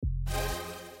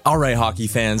All right, hockey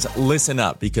fans, listen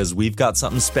up because we've got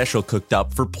something special cooked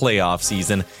up for playoff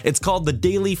season. It's called the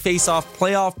Daily Face-Off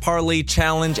Playoff Parlay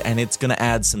Challenge, and it's going to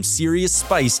add some serious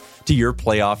spice to your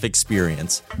playoff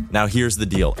experience. Now, here's the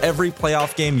deal. Every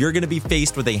playoff game, you're going to be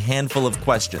faced with a handful of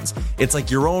questions. It's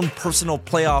like your own personal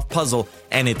playoff puzzle,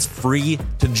 and it's free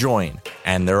to join.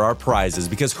 And there are prizes,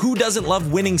 because who doesn't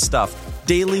love winning stuff?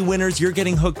 Daily winners, you're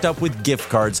getting hooked up with gift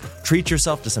cards. Treat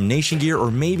yourself to some Nation gear or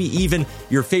maybe even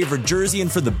your favorite jersey.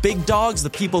 And for the big dogs, the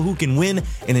people who can win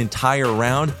an entire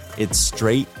round, it's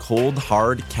straight, cold,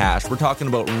 hard cash. We're talking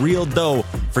about real dough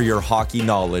for your hockey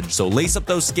knowledge. So lace up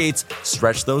those skates,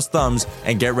 stretch those thumbs,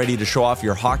 and get ready to show off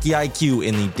your hockey IQ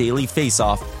in the Daily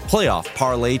Face-Off Playoff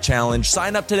Parlay Challenge.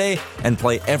 Sign up today and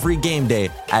play every game day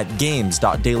at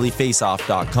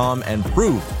games.dailyfaceoff.com and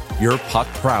prove your puck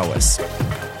prowess.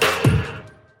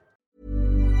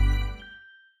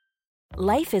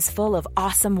 Life is full of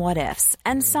awesome what-ifs,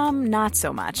 and some not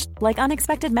so much, like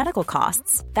unexpected medical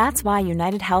costs. That's why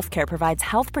United Healthcare provides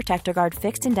Health Protector Guard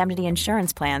fixed indemnity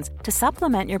insurance plans to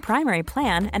supplement your primary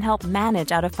plan and help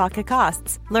manage out-of-pocket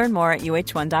costs. Learn more at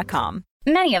uh1.com.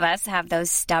 Many of us have those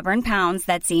stubborn pounds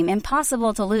that seem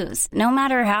impossible to lose, no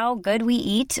matter how good we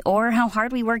eat or how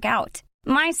hard we work out.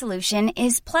 My solution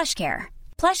is PlushCare.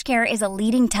 PlushCare is a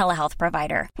leading telehealth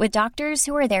provider with doctors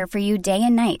who are there for you day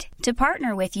and night to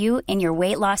partner with you in your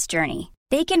weight loss journey.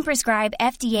 They can prescribe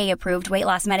FDA-approved weight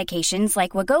loss medications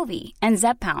like Wegovy and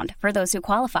Zepbound for those who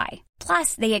qualify.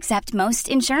 Plus, they accept most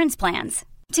insurance plans.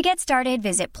 To get started,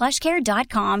 visit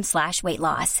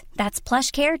plushcare.com/weightloss. That's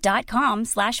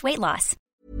plushcare.com/weightloss.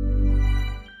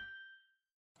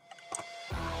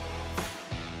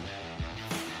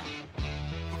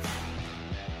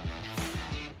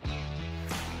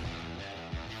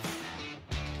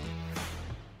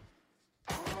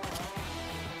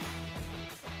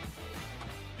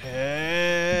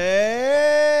 Hey,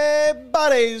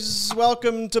 buddies.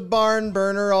 Welcome to Barn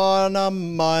Burner on a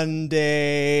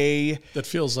Monday. That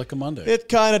feels like a Monday. It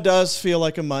kind of does feel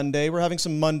like a Monday. We're having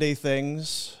some Monday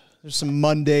things. There's some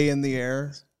Monday in the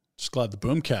air. Just glad the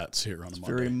Boomcat's here on a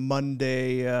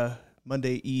Monday. Very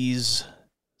Monday ease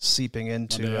seeping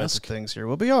into things here.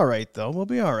 We'll be all right, though. We'll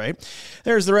be all right.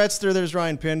 There's the Redster. There's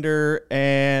Ryan Pinder.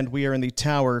 And we are in the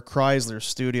Tower Chrysler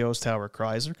studios. Tower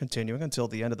Chrysler continuing until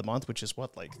the end of the month, which is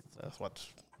what,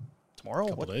 tomorrow?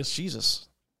 Couple days. Jesus.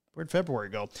 Where'd February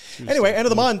go? Anyway, end of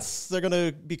the month, they're going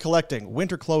to be collecting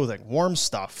winter clothing, warm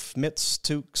stuff, mitts,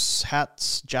 toques,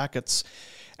 hats, jackets.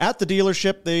 At the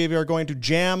dealership, they are going to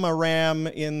jam a ram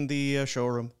in the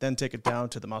showroom, then take it down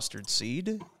to the Mustard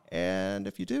Seed. And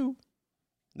if you do,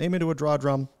 name into a draw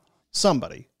drum,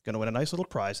 somebody going to win a nice little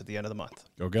prize at the end of the month.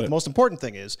 Go get it. The most important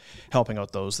thing is helping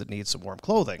out those that need some warm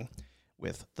clothing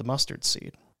with the Mustard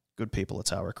Seed. Good people at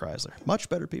Tower Chrysler. Much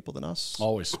better people than us.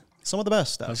 Always. Some of the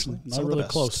best, actually. Not really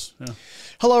close. Yeah.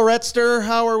 Hello, Redster.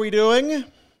 How are we doing?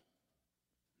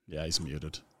 Yeah, he's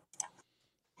muted.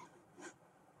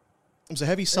 It was a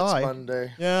heavy sigh. It's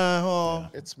Monday. Yeah. Oh.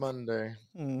 It's Monday.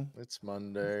 It's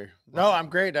Monday. No, I'm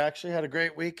great. I actually had a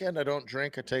great weekend. I don't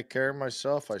drink. I take care of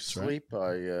myself. I sleep.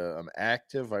 Right. I'm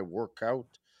active. I work out.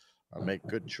 I make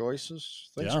good choices.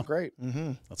 Things are great.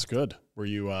 Mm-hmm. That's good. Were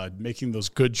you making those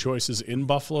good choices in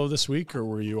Buffalo this week, or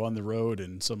were you on the road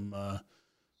in some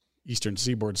eastern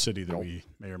seaboard city that we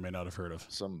may or may not have heard of?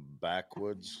 Some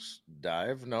backwoods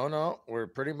dive. No. We're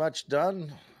pretty much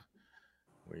done.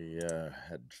 We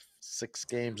had 6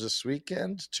 games this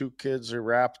weekend. 2 kids are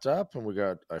wrapped up,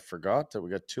 and I forgot that we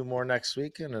got 2 more next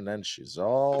weekend, and then she's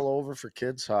all over for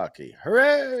kids hockey.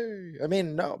 Hooray! I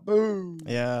mean, no, boo.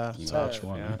 Yeah.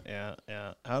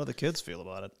 Yeah. How do the kids feel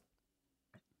about it?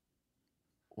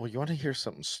 Well, you want to hear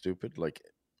something stupid? Like,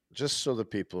 just so the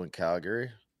people in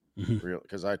Calgary,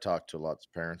 because I talk to lots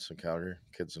of parents in Calgary,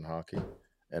 kids in hockey,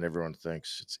 and everyone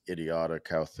thinks it's idiotic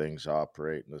how things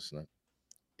operate and this and that.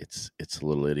 It's a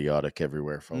little idiotic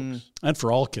everywhere, folks. And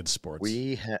for all kids' sports.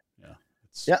 Yeah,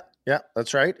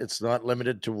 that's right. It's not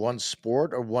limited to one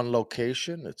sport or one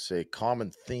location. It's a common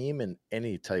theme in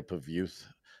any type of youth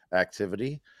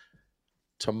activity.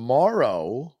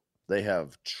 Tomorrow, they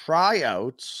have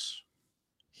tryouts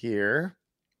here,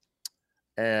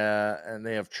 and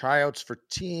they have tryouts for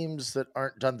teams that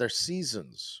aren't done their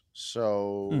seasons.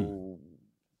 So,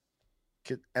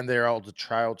 and the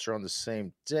tryouts are on the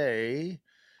same day.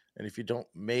 And if you don't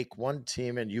make one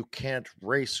team and you can't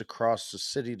race across the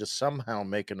city to somehow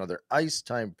make another ice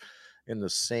time in the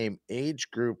same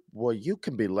age group, well, you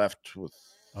can be left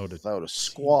without a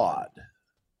squad.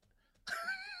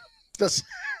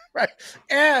 Right.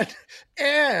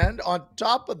 And on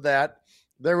top of that,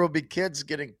 there will be kids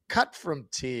getting cut from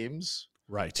teams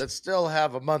that still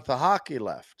have a month of hockey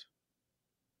left.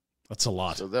 That's a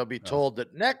lot. So they'll be told that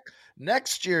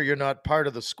next year you're not part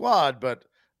of the squad, but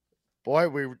boy,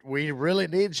 we really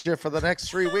need you for the next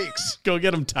 3 weeks. Go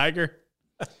get him, Tiger.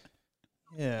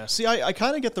 Yeah. See, I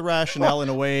kind of get the rationale in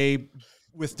a way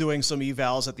with doing some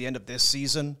evals at the end of this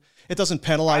season. It doesn't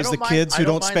penalize the kids who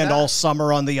don't spend all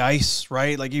summer on the ice,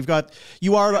 right? Like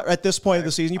you are at this point of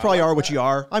the season, you probably are what you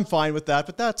are. I'm fine with that,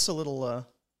 but that's a little,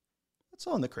 it's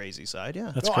on the crazy side.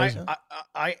 Yeah. That's crazy.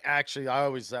 I actually,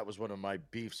 that was one of my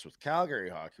beefs with Calgary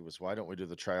hockey was why don't we do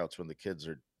the tryouts when the kids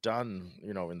are done,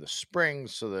 in the spring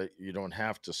so that you don't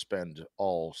have to spend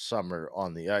all summer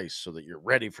on the ice so that you're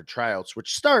ready for tryouts,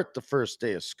 which start the first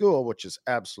day of school, which is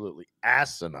absolutely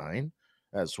asinine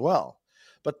as well.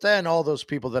 But then all those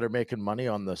people that are making money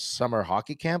on the summer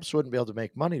hockey camps wouldn't be able to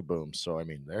make money, boom. So, I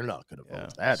mean, they're not going to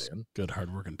vote that in. Good,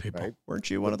 hardworking people. Right? Weren't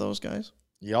you one of those guys?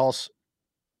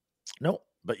 No,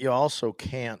 but you also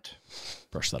can't.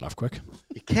 Brush that off quick.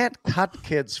 You can't cut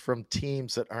kids from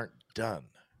teams that aren't done.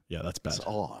 Yeah, that's bad. It's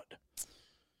odd.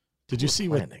 Did you see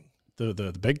what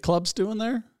the big club's doing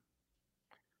there?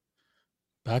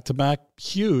 Back-to-back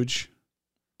huge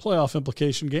playoff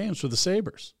implication games for the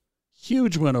Sabres.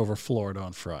 Huge win over Florida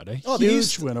on Friday. Oh,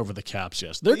 huge win over the Caps,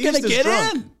 yes. They're going to get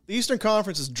in. The Eastern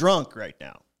Conference is drunk right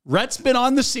now. Rhett's been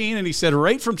on the scene, and he said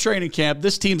right from training camp,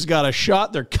 this team's got a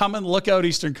shot. They're coming. Look out,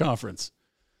 Eastern Conference.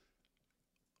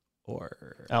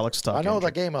 Or Alex talking. I know the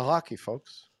game of hockey,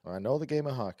 folks. I know the game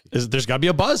of hockey. There's got to be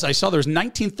a buzz. I saw there's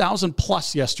 19,000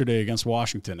 plus yesterday against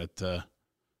Washington at the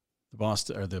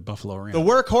Boston or the Buffalo Arena. The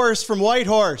workhorse from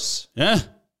Whitehorse. Yeah.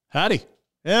 Howdy.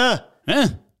 Yeah. Yeah.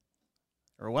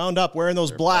 Are wound up wearing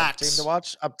those blacks. Team to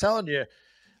watch. I'm telling you,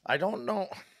 I don't know.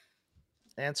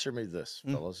 Answer me this,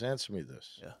 fellas. Answer me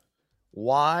this. Yeah.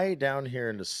 Why down here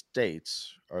in the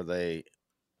States are they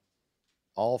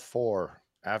all 4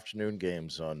 afternoon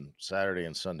games on Saturday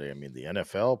and Sunday? I mean, the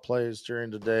NFL plays during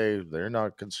the day. They're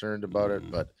not concerned about it.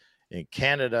 But in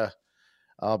Canada,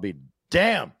 I'll be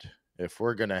damned if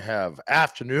we're going to have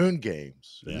afternoon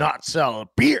games and not sell a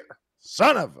beer.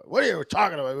 Son of a, what are you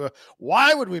talking about?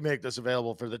 Why would we make this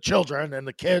available for the children and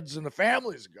the kids and the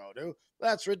families to go to?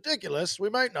 That's ridiculous. We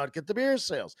might not get the beer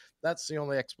sales. That's the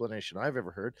only explanation I've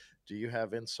ever heard. Do you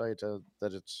have insight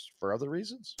that it's for other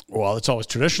reasons? Well, it's always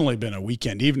traditionally been a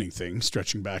weekend evening thing,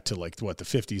 stretching back to the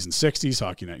 50s and 60s,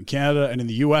 Hockey Night in Canada. And in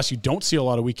the U.S., you don't see a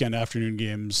lot of weekend afternoon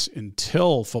games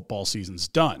until football season's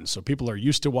done. So people are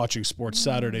used to watching sports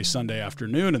Saturday, Sunday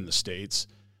afternoon in the States.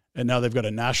 And now they've got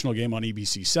a national game on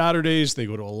ABC Saturdays. They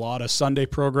go to a lot of Sunday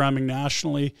programming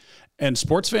nationally. And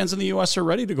sports fans in the U.S. are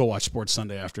ready to go watch sports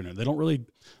Sunday afternoon. They don't really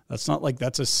 – that's not like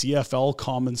that's a CFL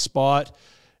common spot.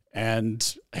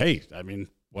 And, hey, I mean,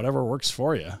 whatever works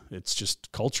for you. It's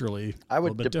just culturally I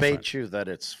would debate different. You that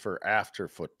it's for after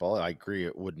football. I agree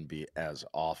it wouldn't be as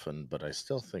often, but I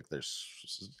still think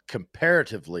there's –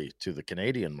 comparatively to the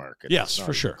Canadian market. Yes,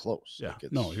 for sure. Close. Yeah,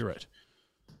 no, you're right.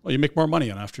 Well, you make more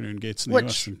money on afternoon gates in the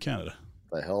U.S. than Canada.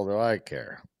 The hell do I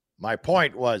care? My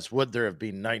point was, would there have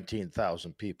been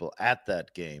 19,000 people at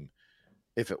that game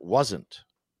if it wasn't?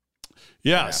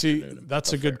 Yeah, see,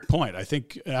 that's a good point. I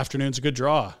think afternoon's a good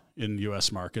draw in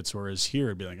U.S. markets, whereas here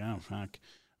it'd be like, oh, fuck.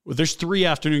 Well, there's 3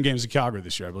 afternoon games in Calgary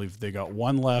this year. I believe they got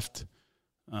 1 left.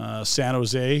 San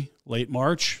Jose, late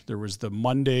March. There was the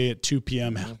Monday at 2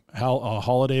 p.m.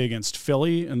 Holiday against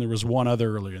Philly, and there was 1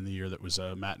 other earlier in the year that was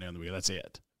a matinee on the week. That's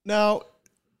it. Now,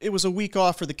 it was a week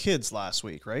off for the kids last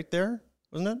week, right there,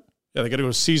 wasn't it? Yeah, they got to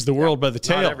go seize the world by the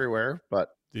tail. Not everywhere, but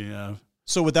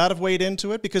so would that have weighed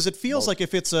into it? Because it feels like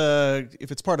if it's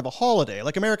part of a holiday,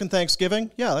 like American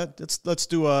Thanksgiving, let's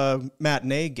do a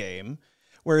matinee game.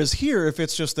 Whereas here, if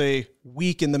it's just a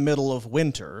week in the middle of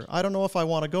winter, I don't know if I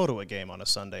want to go to a game on a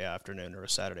Sunday afternoon or a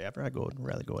Saturday afternoon. I'd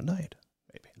rather go at night,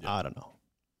 maybe. Yeah. I don't know.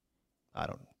 I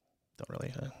don't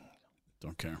really.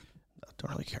 Don't care.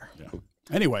 Don't really care. Yeah.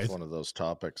 Anyway, it's one of those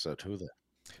topics that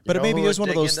but it maybe is one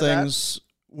of those things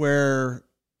where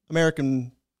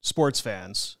American sports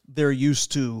fans, they're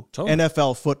used to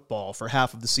NFL football for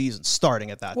half of the season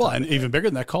starting at that time. Well, and even bigger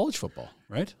than that, college football,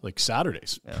 right? Like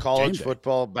Saturdays. Yeah. College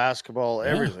football, basketball,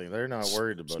 everything. They're not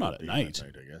worried about it's not it at night,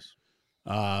 I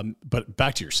guess. But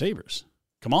back to your Sabres.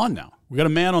 Come on now. We got a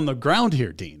man on the ground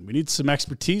here, Dean. We need some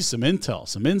expertise, some intel,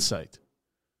 some insight.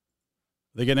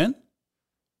 They get in?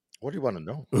 What do you want to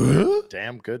know?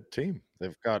 Damn good team.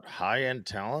 They've got high-end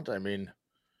talent. I mean,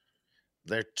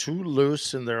 they're too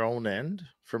loose in their own end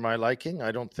for my liking.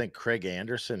 I don't think Craig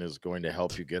Anderson is going to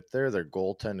help you get there. Their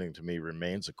goaltending to me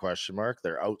remains a question mark.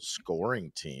 They're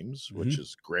outscoring teams, which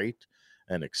is great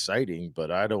and exciting,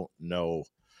 but I don't know.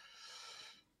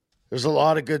 There's a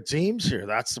lot of good teams here.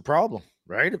 That's the problem,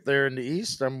 right? If they're in the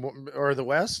East or the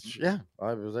West,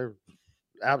 they're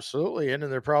absolutely in,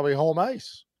 and they're probably home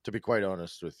ice, to be quite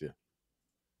honest with you.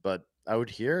 But out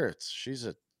here, she's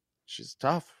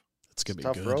tough. It's gonna be a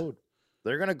tough good. road.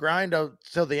 They're gonna grind out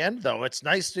till the end, though. It's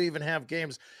nice to even have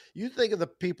games. You think of the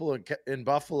people in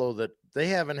Buffalo that they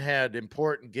haven't had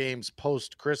important games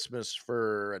post Christmas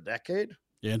for a decade.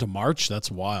 Yeah, into March, that's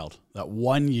wild. That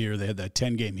 1 year they had that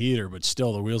 10-game heater, but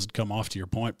still the wheels had come off, to your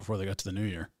point, before they got to the new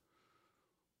year.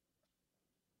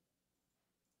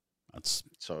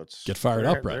 Get fired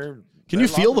up, Brett. Can you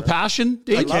feel the passion,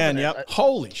 Dave? I can, yep.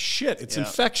 Holy shit, it's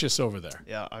infectious over there.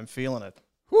 Yeah, I'm feeling it.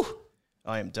 Whew.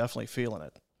 I am definitely feeling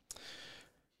it.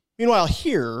 Meanwhile,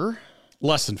 here,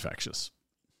 less infectious.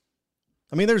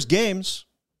 I mean, there's games.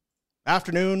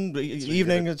 Afternoon,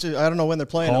 evening, I don't know when they're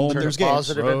playing them, but there's games.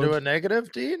 Positive into a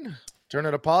negative, Dean? Turn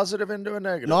it a positive into a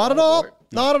negative. Not at all.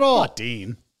 Not at all. Not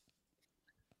Dean.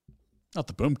 Not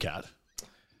the Boomcat.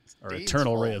 Or Dean's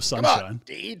eternal ray of sunshine.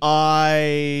 On,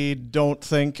 I don't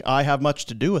think I have much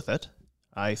to do with it.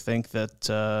 I think that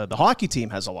the hockey team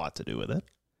has a lot to do with it.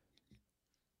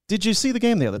 Did you see the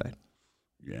game the other night?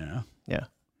 Yeah. Yeah.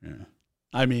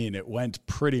 I mean, it went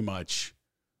pretty much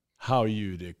how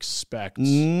you'd expect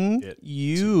it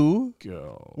to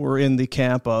go. Were in the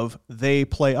camp of they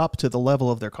play up to the level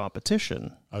of their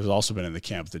competition. I've also been in the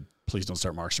camp that please don't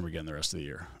start Markstrom again the rest of the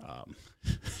year.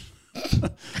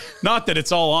 Not that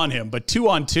it's all on him, but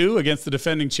 2-on-2 against the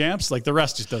defending champs, like the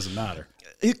rest just doesn't matter.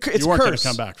 It's a curse.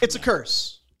 Come back it's a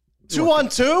curse.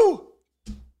 2-on-2?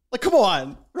 Like, come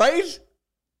on, right?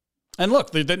 And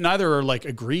look, they neither are like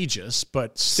egregious,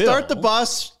 but still. Start the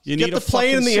bus, you get need the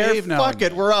plane in the air, fuck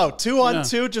it, we're out.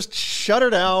 2-on-2, Yeah. just shut her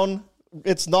down.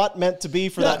 It's not meant to be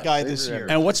for that guy this year.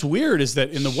 And what's weird is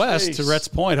that in the West, to Rhett's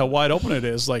point, how wide open it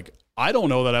is, like, I don't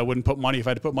know that I wouldn't put money, if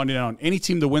I had to put money down on any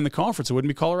team to win the conference, it wouldn't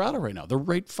be Colorado right now. They're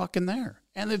right fucking there.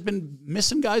 And they've been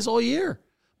missing guys all year.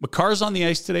 McCarr's on the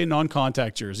ice today,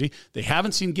 non-contact jersey. They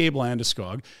haven't seen Gabe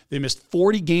Landeskog. They missed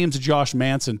 40 games of Josh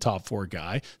Manson, top 4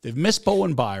 guy. They've missed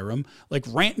Bowen Byram. Like,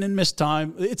 Rantanen missed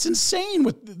time. It's insane.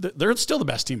 They're still the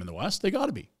best team in the West. They got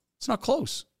to be. It's not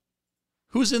close.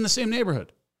 Who's in the same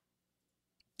neighborhood?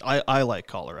 I like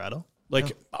Colorado.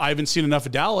 Like, I haven't seen enough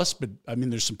of Dallas, but, I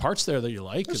mean, there's some parts there that you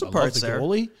like. There's some I love parts the there.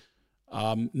 goalie.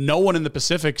 No one in the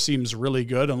Pacific seems really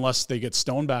good unless they get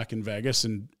Stone back in Vegas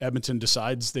and Edmonton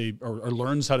decides or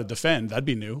learns how to defend. That'd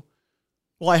be new.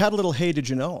 Well, I had a little hey, did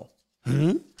you know?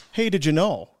 Hey, did you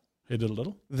know? Hey, did a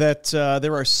little? That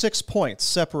there are 6 points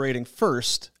separating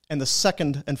first and the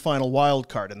second and final wild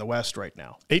card in the West right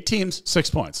now. 8 teams, 6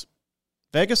 points.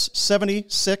 Vegas,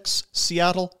 76.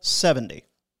 Seattle, 70.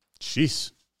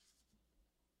 Jeez.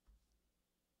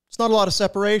 It's not a lot of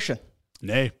separation.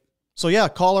 Nay. So, yeah,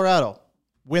 Colorado,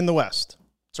 win the West.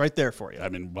 It's right there for you. I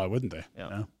mean, why wouldn't they?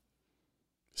 Yeah.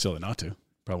 Silly not to.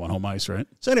 Probably want home ice, right?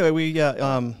 So, anyway, you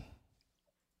want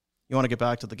to get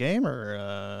back to the game?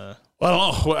 Or Well,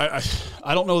 I don't know.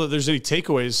 I don't know that there's any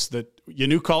takeaways that you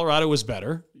knew Colorado was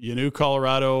better. You knew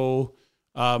Colorado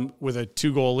with a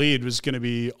 2-goal lead was going to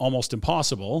be almost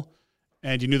impossible.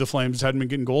 And you knew the Flames hadn't been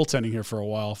getting goaltending here for a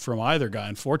while from either guy.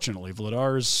 Unfortunately,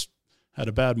 Vladar's had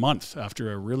a bad month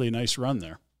after a really nice run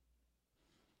there.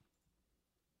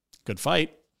 Good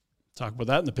fight. Talk about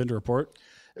that in the Pinder report.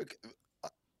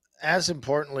 As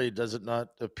importantly, does it not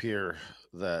appear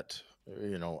that,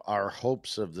 our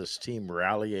hopes of this team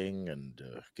rallying and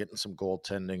getting some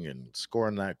goaltending and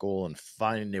scoring that goal and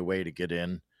finding a way to get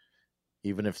in,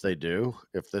 even if they do,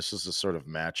 if this is the sort of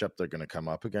matchup they're going to come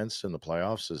up against in the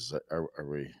playoffs, are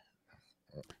we?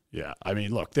 Yeah, I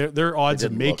mean, look, their odds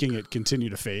of making it continue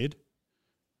to fade.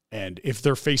 And if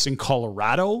they're facing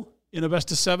Colorado in a best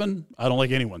of 7, I don't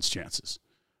like anyone's chances.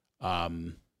 I'll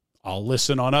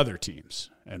listen on other teams,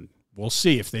 and we'll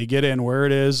see if they get in where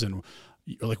it is. And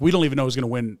like, we don't even know who's going to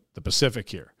win the Pacific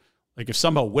here. Like, if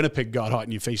somehow Winnipeg got hot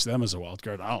and you face them as a wild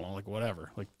card, I don't know, like,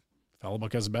 whatever. Like, if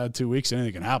Hellebuck has a bad 2 weeks,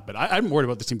 anything can happen. But I'm worried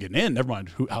about this team getting in. Never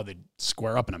mind how they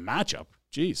square up in a matchup.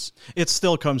 Jeez. it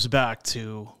still comes back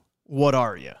to, what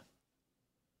are you?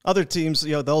 Other teams,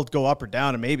 they'll go up or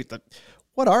down, and maybe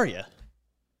what are you?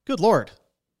 Good Lord.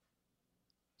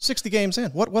 60 games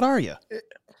in. What are you?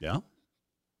 Yeah.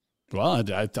 Well,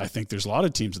 I think there's a lot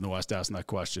of teams in the West asking that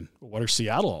question. What are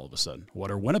Seattle all of a sudden?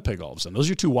 What are Winnipeg all of a sudden? Those are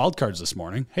your 2 wild cards this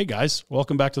morning. Hey, guys,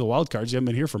 welcome back to the wild cards. You haven't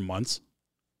been here for months,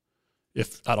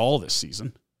 if at all this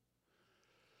season.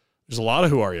 There's a lot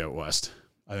of who are you out West.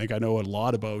 I think I know a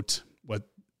lot about what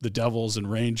the Devils and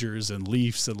Rangers and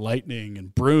Leafs and Lightning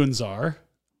and Bruins are,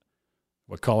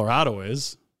 what Colorado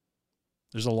is.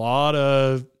 There's a lot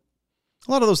of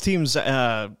those teams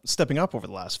stepping up over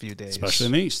the last few days. Especially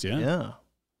in the East, yeah. Yeah.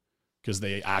 Because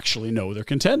they actually know they're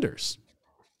contenders.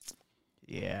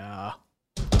 Yeah.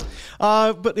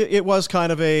 But it was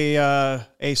kind of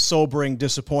a sobering,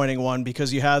 disappointing one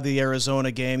because you had the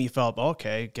Arizona game. You felt,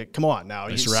 okay, come on now.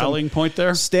 Nice rallying point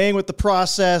there. Staying with the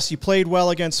process. You played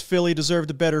well against Philly, deserved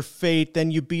a better fate.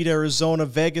 Then you beat Arizona.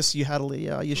 Vegas, you had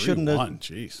you shouldn't have. 3-1,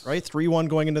 jeez. Right? 3-1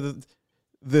 going into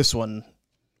this one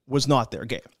was not their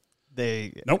game.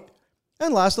 Nope.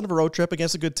 And last on a road trip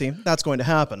against a good team. That's going to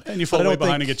happen. And you fall way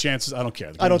behind and get chances. I don't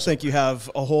care. I don't think you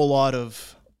have a whole lot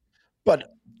of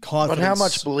confidence. But how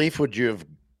much belief would you have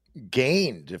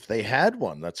gained if they had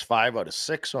one? That's 5 out of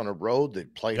 6 on a road. They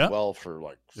played well for it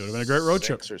would have been a great road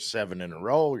trip. 6 or 7 in a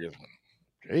row.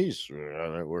 Geez,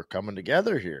 we're coming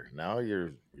together here. Now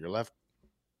you're left.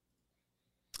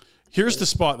 Here's the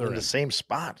spot they're in. The same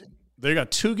spot. They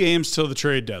got 2 games till the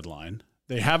trade deadline.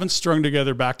 They haven't strung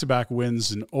together back-to-back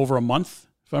wins in over a month,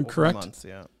 if I'm correct. A month,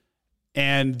 yeah.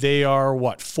 And they are,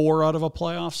 4 out of a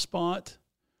playoff spot?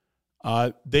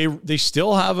 They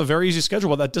still have a very easy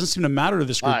schedule. Well, that doesn't seem to matter to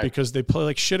this group because they play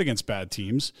like shit against bad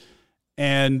teams.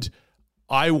 And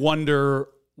I wonder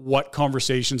what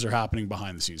conversations are happening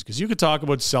behind the scenes. Because you could talk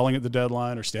about selling at the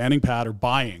deadline or standing pat or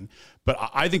buying. But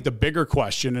I think the bigger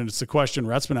question, and it's the question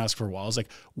Rhett's been asked for a while, is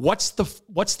like, what's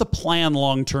the plan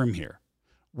long-term here?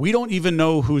 We don't even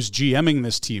know who's GMing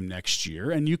this team next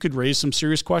year, and you could raise some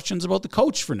serious questions about the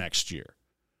coach for next year.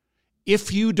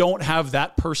 If you don't have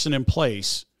that person in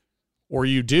place, or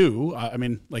you do,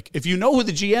 if you know who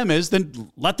the GM is,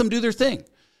 then let them do their thing.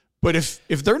 But if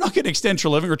they're not going to extend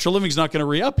Treliving or Treliving's not going to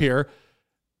re-up here,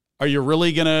 are you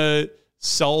really going to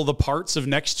sell the parts of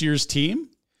next year's team?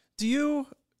 Do you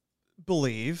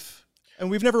believe,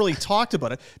 and we've never really talked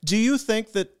about it, do you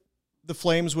think that the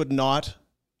Flames would not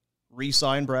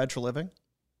re-sign Brad Treliving?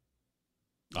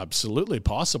 Absolutely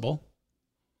possible.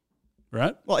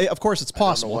 Right? Well, of course it's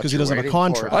possible because he doesn't have a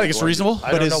contract. I think it's reasonable.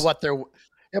 I don't know what they're...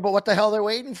 Yeah, but what the hell they're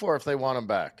waiting for if they want him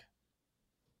back?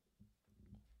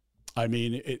 I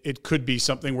mean, it could be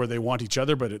something where they want each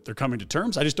other, but they're coming to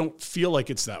terms. I just don't feel like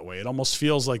it's that way. It almost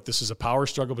feels like this is a power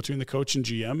struggle between the coach and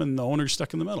GM, and the owner's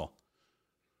stuck in the middle.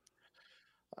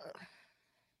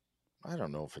 I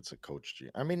don't know if it's a coach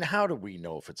GM. I mean, how do we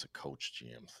know if it's a coach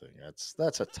GM thing?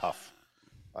 That's a tough.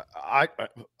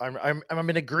 I'm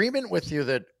in agreement with you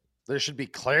that there should be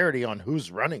clarity on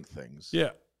who's running things.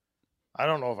 Yeah. I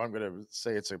don't know if I'm going to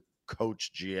say it's a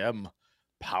coach GM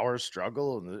power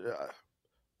struggle,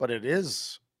 but it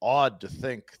is odd to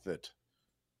think that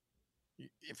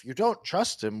if you don't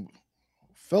trust him,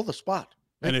 fill the spot.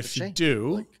 And if you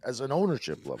do, as an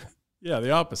ownership level,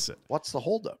 the opposite. What's the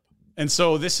holdup? And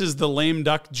so this is the lame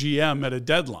duck GM at a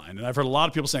deadline. And I've heard a lot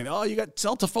of people saying, you got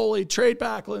Sel Toffoli, trade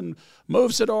Backlund,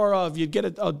 move Sidorov, you'd get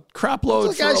a crap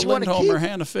load for a Lindholm or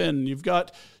Hanifin. You've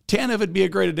got Tanev would be a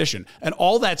great addition. And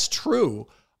all that's true.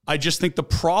 I just think the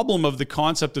problem of the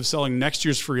concept of selling next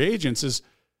year's free agents is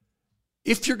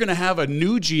if you're going to have a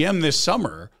new GM this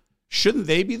summer, shouldn't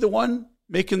they be the one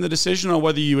making the decision on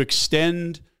whether you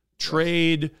extend,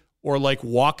 trade, or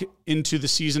walk into the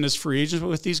season as free agents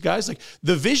with these guys?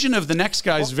 The vision of the next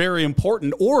guy is very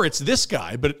important, or it's this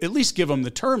guy, but at least give him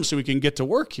the terms so we can get to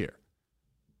work here.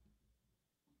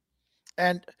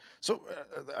 And so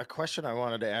a question I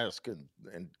wanted to ask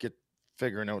and get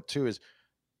figuring out too is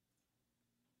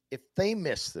if they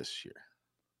miss this year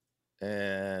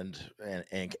and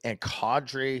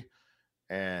Kadri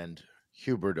and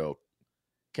Huberdeau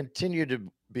continue to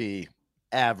be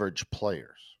average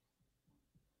players,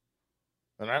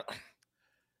 and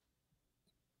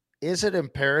is it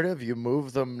imperative you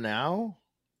move them now?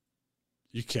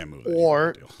 You can't move them.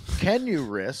 Or can you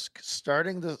risk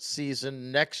starting the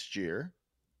season next year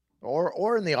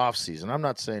or in the off season? I'm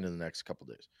not saying in the next couple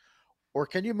of days. Or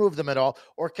can you move them at all?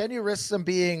 Or can you risk them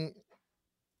being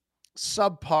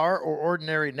subpar or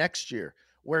ordinary next year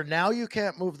where now you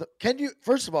can't move them?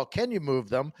 First of all, can you move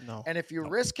them? No. And if you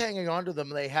risk hanging on to them,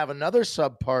 they have another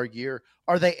subpar year.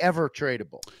 Are they ever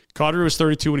tradable? Kadri was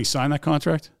 32 when he signed that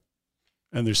contract,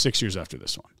 and there's 6 years after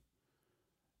this one.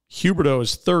 Huberdeau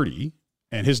is 30,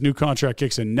 and his new contract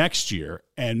kicks in next year.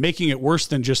 And making it worse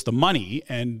than just the money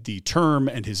and the term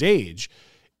and his age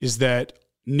is that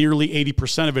nearly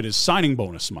 80% of it is signing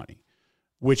bonus money,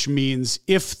 which means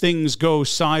if things go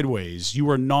sideways, you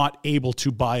are not able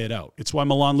to buy it out. It's why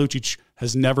Milan Lucic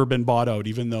has never been bought out,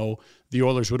 even though the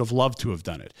Oilers would have loved to have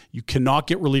done it. You cannot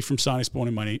get relief from signing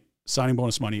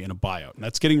bonus money in a buyout. And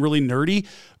that's getting really nerdy,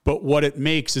 but what it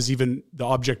makes is even the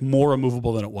object more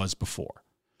immovable than it was before.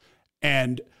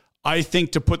 And I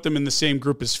think to put them in the same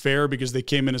group is fair because they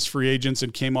came in as free agents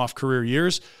and came off career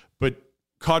years, but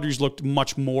Kadri's looked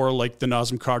much more like the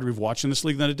Nazem Kadri we've watched in this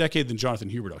league than a decade than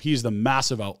Jonathan Huberdeau. He's the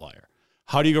massive outlier.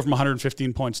 How do you go from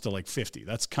 115 points to 50?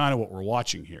 That's kind of what we're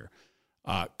watching here.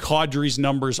 Kadri's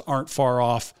numbers aren't far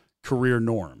off career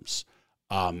norms.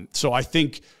 So I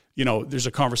think, there's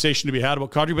a conversation to be had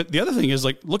about Kadri. But the other thing is,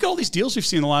 like, look at all these deals we've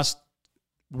seen in the last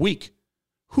week.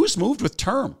 Who's moved with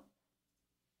term?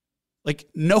 Like,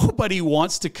 nobody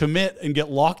wants to commit and get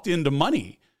locked into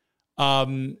money.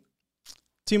 Timo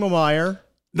Meier.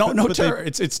 No term.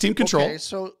 It's team control,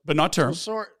 okay, but not term.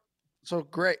 So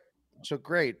great. So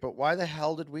great, but why the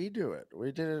hell did we do it?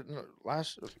 We did it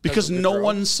last because no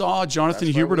one saw Jonathan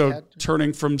Huberdeau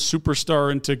turning from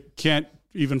superstar into can't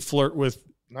even flirt with.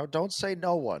 No, don't say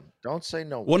no one. Don't say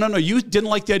no one. Well, no, you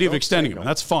didn't like the idea of extending him. And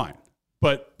that's fine,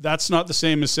 but that's not the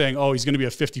same as saying, oh, he's going to be a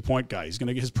 50-point guy.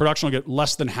 His production will get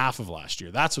less than half of last year.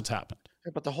 That's what's happened.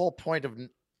 Yeah, but the whole point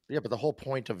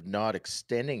of not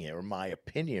extending it, or my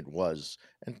opinion was,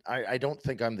 and I don't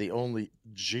think I'm the only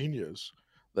genius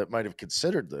that might have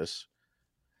considered this.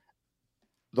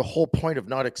 The whole point of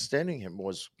not extending him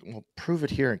was, well, prove it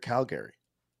here in Calgary.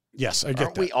 Yes, I get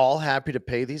Aren't that. we all happy to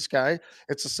pay these guys?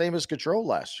 It's the same as Gaudreau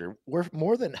last year. We're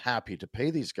more than happy to pay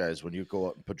these guys when you go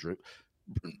out and produce.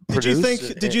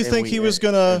 Did you think he was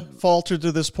going to falter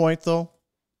to this point, though?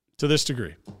 To this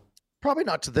degree. Probably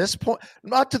not to this point.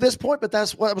 Not to this point, but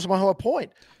that was my whole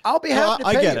point. I'll be happy to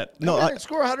pay I get him. it. No, I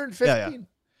score 115. Yeah.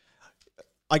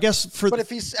 I guess but if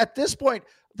he's at this point,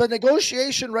 the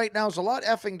negotiation right now is a lot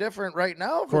effing different right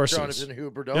now for Jonathan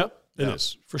Huberdeau. Yep, it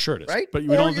is. For sure it is. Right? But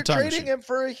we don't have the time you're trading him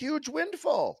for a huge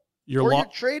windfall. You're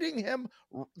trading him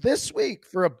this week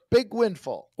for a big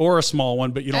windfall. Or a small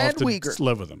one, but you don't have to Uyghur.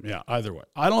 live with him. Yeah, either way.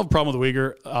 I don't have a problem with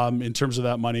Uyghur in terms of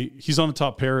that money. He's on the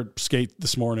top pair at skate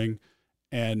this morning,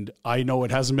 and I know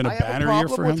it hasn't been a banner year for him. I have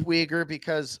a problem with Uyghur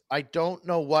because I don't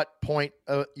know what point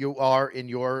you are in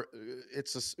your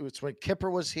it's when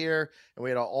Kipper was here, and we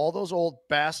had all those old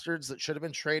bastards that should have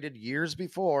been traded years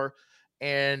before,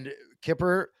 and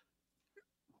Kipper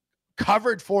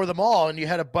covered for them all, and you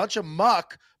had a bunch of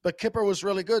muck, but Kipper was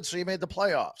really good, so you made the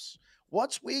playoffs.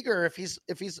 What's Uyghur if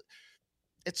he's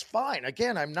it's fine.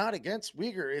 Again, I'm not against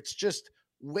Uyghur. It's just,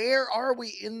 where are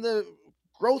we in the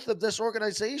growth of this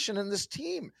organization and this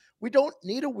team? We don't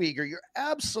need a Uyghur. You're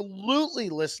absolutely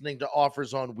listening to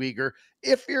offers on Uyghur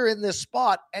if you're in this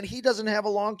spot and he doesn't have a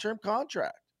long-term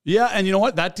contract. Yeah, and you know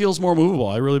what? That deal's more movable.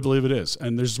 I really believe it is.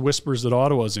 And there's whispers that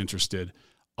Ottawa's interested.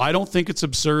 I don't think it's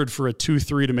absurd for a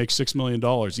 2-3 to make $6 million,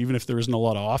 even if there isn't a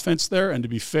lot of offense there. And to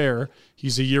be fair,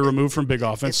 he's a year removed from big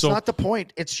offense. It's not the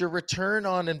point. It's your return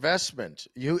on investment.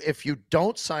 If you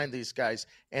don't sign these guys,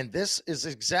 and this is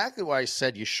exactly why I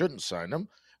said you shouldn't sign them,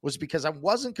 was because I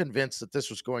wasn't convinced that this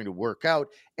was going to work out.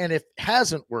 And it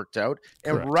hasn't worked out.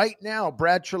 And Correct. right now,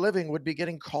 Brad Treliving would be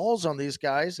getting calls on these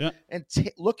guys and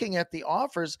looking at the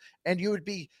offers, and you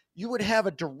would have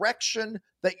a direction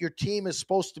that your team is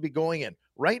supposed to be going in.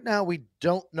 Right now, we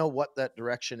don't know what that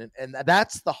direction is. And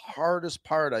that's the hardest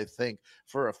part, I think,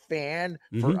 for a fan,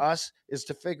 for us, is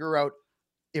to figure out,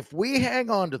 if we hang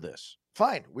on to this,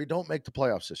 fine, we don't make the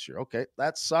playoffs this year. Okay,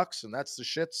 that sucks, and that's the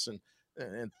shits,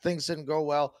 and things didn't go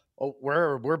well. Oh,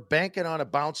 we're banking on a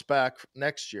bounce back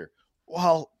next year.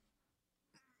 Well,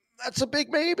 that's a big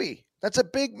maybe. That's a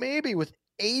big maybe with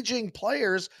aging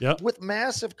players with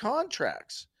massive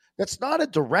contracts. That's not a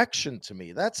direction to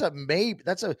me. That's a maybe.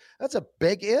 That's a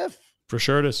big if. For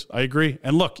sure it is. I agree.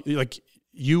 And look, like,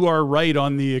 you are right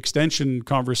on the extension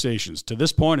conversations. To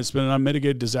this point, it's been an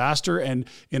unmitigated disaster. And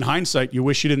in hindsight, you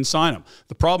wish you didn't sign them.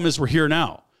 The problem is we're here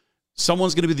now.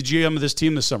 Someone's going to be the GM of this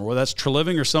team this summer, whether that's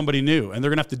Treliving or somebody new, and they're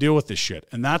going to have to deal with this shit.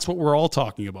 And that's what we're all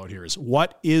talking about here, is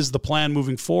what is the plan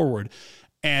moving forward,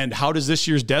 and how does this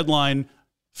year's deadline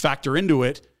factor into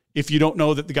it if you don't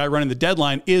know that the guy running the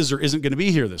deadline is or isn't going to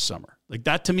be here this summer? Like,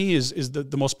 that to me is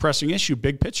the most pressing issue,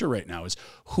 big picture right now, is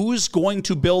who's going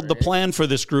to build the plan for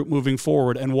this group moving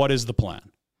forward, and what is the plan?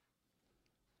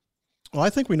 Well, I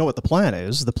think we know what the plan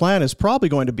is. The plan is probably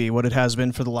going to be what it has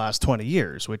been for the last 20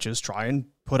 years, which is try and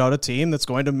put out a team that's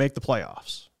going to make the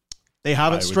playoffs. They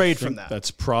haven't strayed from that.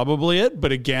 That's probably it.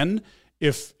 But again,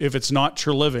 if it's not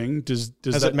Treliving, does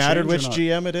has that it mattered which not?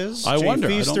 GM it is? I wonder.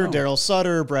 Feaster, Daryl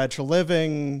Sutter, Brad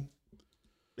Treliving.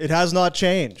 It has not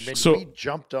changed. I mean, so we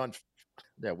jumped on.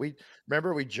 Yeah, we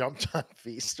jumped on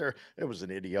Feaster. It was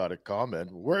an idiotic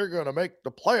comment. We're going to make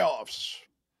the playoffs.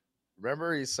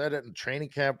 Remember, he said it in training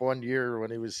camp one year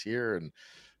when he was here,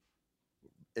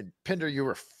 and Pinder, you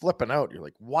were flipping out. You're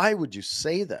like, why would you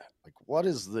say that? Like, what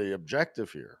is the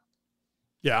objective here?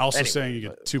 Yeah, also saying you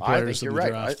get two players in the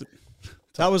draft.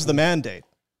 That was the mandate.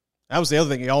 That was the other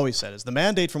thing he always said, is the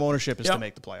mandate from ownership is to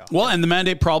make the playoffs. Well, and the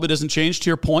mandate probably doesn't change, to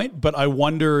your point, but I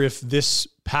wonder if this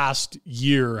past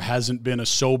year hasn't been a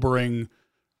sobering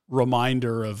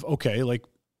reminder of, okay, like,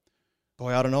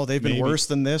 Boy, I don't know. They've been worse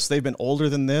than this. They've been older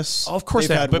than this. Of course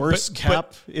they've had worse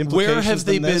cap implications. Where have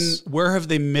they than been? this. Where have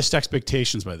they missed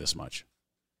expectations by this much?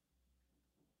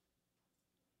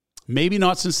 Maybe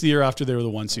not since the year after they were the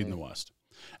 1 seed in the West.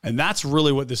 And that's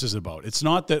really what this is about. It's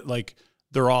not that like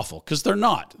they're awful, because they're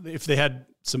not. If they had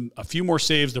a few more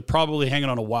saves, they're probably hanging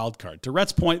on a wild card. To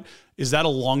Rhett's point, is that a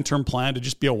long-term plan to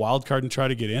just be a wild card and try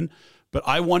to get in? But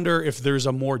I wonder if there's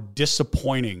a more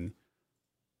disappointing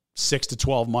 6 to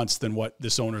 12 months than what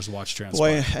this owner's watch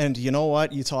transpire. Boy, and you know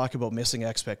what? You talk about missing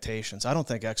expectations. I don't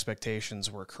think expectations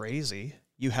were crazy.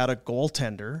 You had a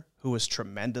goaltender who was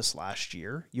tremendous last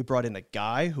year. You brought in a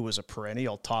guy who was a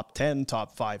perennial top 10,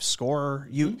 top 5 scorer.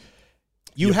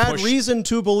 You had reason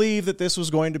to believe that this was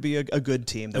going to be a good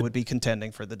team that would be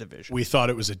contending for the division. We thought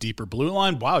it was a deeper blue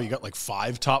line. Wow, you got like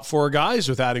 5 top 4 guys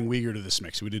with adding Weegar to this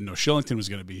mix. We didn't know Shillington was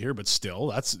going to be here, but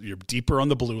still, you're deeper on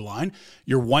the blue line.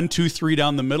 You're 1, 2, 3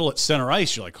 down the middle at center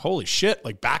ice. You're like, holy shit,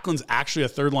 like Backlund's actually a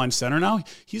third-line center now.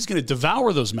 He's going to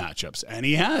devour those matchups, and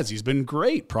he has. He's been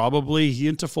great. Probably he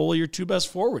and Toffoli, your 2 best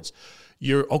forwards.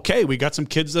 You're okay. We got some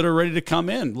kids that are ready to come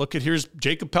in. Look at here's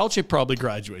Jacob Pelche probably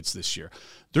graduates this year.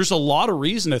 There's a lot of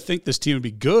reason to think this team would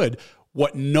be good.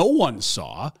 What no one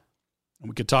saw, and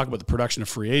we could talk about the production of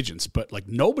free agents, but like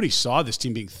nobody saw this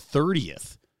team being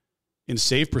 30th in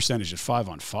save percentage at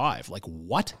 5-on-5. Like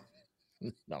what?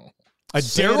 No. A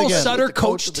Daryl Sutter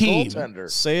coach team.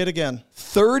 Say it again.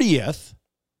 30th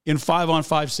in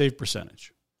 5-on-5 save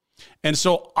percentage. And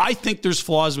so I think there's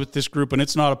flaws with this group, and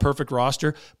it's not a perfect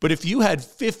roster. But if you had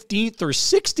 15th or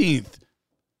 16th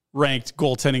ranked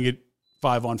goaltending at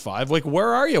 5-on-5, like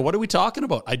where are you? What are we talking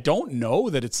about? I don't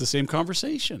know that it's the same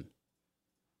conversation.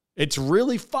 It's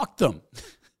really fucked them,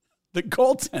 the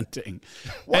goaltending.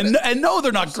 And no,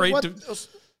 they're not great.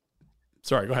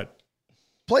 Sorry, go ahead.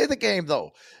 Play the game,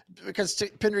 though, because,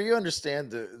 Pinder, you understand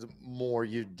the more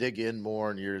you dig in more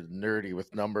and you're nerdy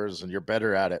with numbers and you're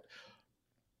better at it.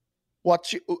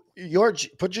 Put your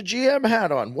GM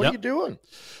hat on. What are you doing?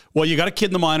 Well, you got a kid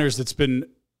in the minors that's been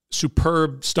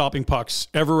superb stopping pucks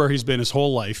everywhere he's been his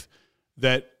whole life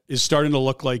that is starting to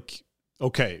look like,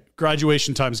 okay,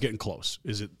 graduation time is getting close.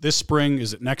 Is it this spring?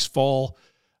 Is it next fall?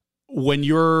 When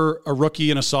you're a rookie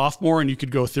and a sophomore and you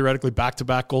could go theoretically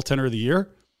back-to-back goaltender of the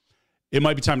year, it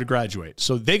might be time to graduate.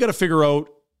 So they got to figure out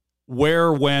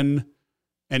where, when,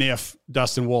 and if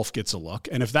Dustin Wolf gets a look.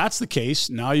 And if that's the case,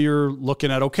 now you're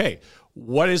looking at, okay,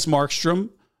 what is Markstrom?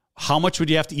 How much would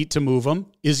you have to eat to move him?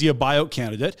 Is he a buyout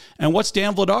candidate? And what's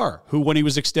Dan Vladar, who when he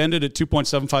was extended at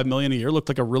 $2.75 million a year looked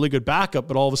like a really good backup,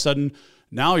 but all of a sudden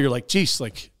now you're like, geez,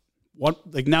 like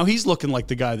what? Like now he's looking like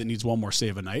the guy that needs one more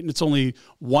save a night, and it's only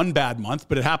one bad month,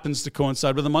 but it happens to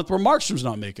coincide with a month where Markstrom's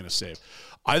not making a save.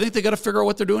 I think they got to figure out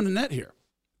what they're doing in net here.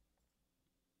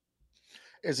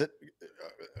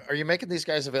 Are you making these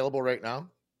guys available right now?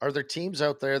 Are there teams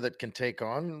out there that can take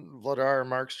on Vladar or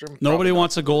Markstrom? Nobody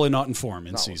wants a goalie not in form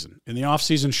in season. In the off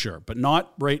season, sure, but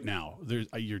not right now.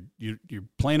 You're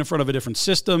playing in front of a different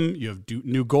system. You have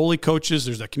new goalie coaches.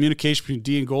 There's that communication between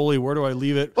D and goalie. Where do I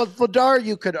leave it? But Vladar,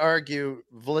 you could argue.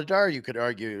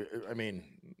 I mean,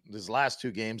 his last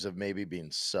 2 games have maybe been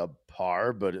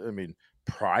subpar, but I mean,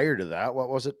 prior to that, what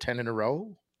was it? 10 in a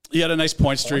row. He had a nice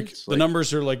point streak. The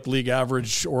numbers are like league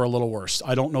average or a little worse.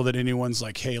 I don't know that anyone's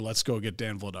like, hey, let's go get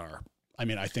Dan Vladar. I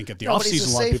mean, I think at the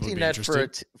offseason, a lot of people would be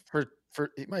interested.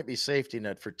 It might be safety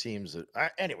net for teams that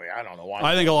anyway, I don't know why.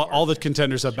 I think all the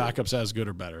contenders have backups as good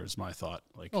or better is my thought.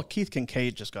 Like, well, Keith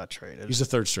Kincaid just got traded. He's a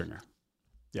third stringer.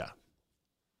 Yeah.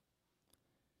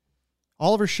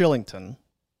 Oliver Shillington,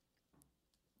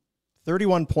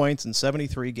 31 points in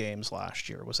 73 games last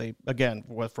year was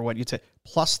for what you take,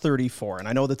 plus 34. And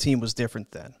I know the team was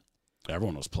different then.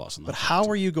 Everyone was plus in that. But how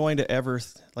are you going to ever,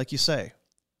 like you say,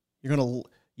 you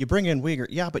bring in Weegar,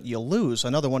 yeah, but you lose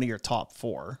another one of your top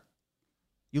 4.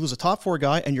 You lose a top 4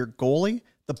 guy and your goalie,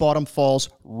 the bottom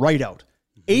falls right out.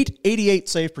 888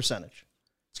 save percentage.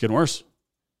 It's getting worse.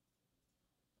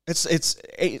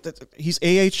 He's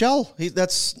AHL.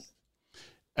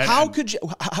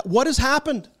 What has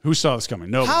happened? Who saw this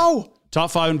coming? No. How?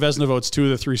 Top 5 in Vezina votes 2 of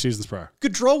the 3 seasons prior.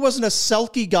 Gaudreau wasn't a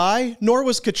Selke guy, nor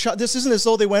was Kachuk. This isn't as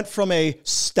though they went from a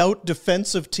stout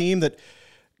defensive team that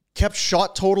kept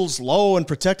shot totals low and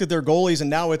protected their goalies, and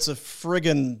now it's a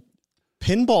friggin'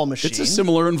 pinball machine. It's a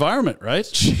similar environment, right?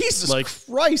 Jesus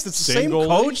Christ. It's the same goalie,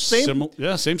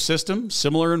 coach, same system,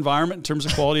 similar environment in terms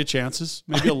of quality of chances.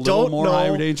 Maybe a little more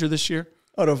higher danger this year.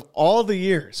 Out of all the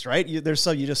years, right? There's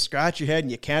some you just scratch your head and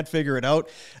you can't figure it out.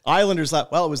 Islanders thought,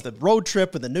 well, it was the road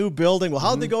trip and the new building. Well,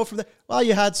 how'd they go from there? Well,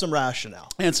 you had some rationale.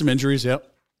 And some injuries,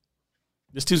 yep.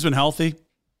 This team's been healthy.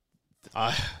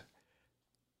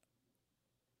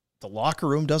 the locker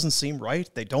room doesn't seem right.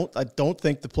 I don't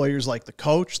think the players like the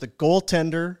coach. The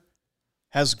goaltender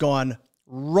has gone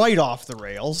right off the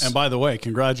rails. And by the way,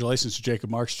 congratulations to Jacob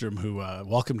Markstrom, who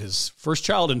welcomed his first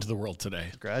child into the world today.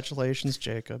 Congratulations,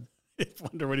 Jacob. I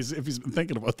wonder if he's been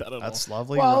thinking about that at all. That's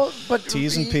lovely. Well, but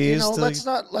T's and P's to let's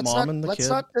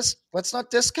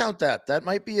not discount that. That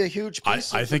might be a huge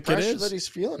piece of the pressure that he's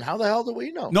feeling. How the hell do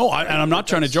we know? No, and I'm not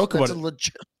trying to joke about it.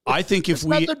 I think if we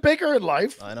nothing bigger in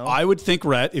life. I know. I would think,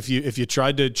 Rhett, if you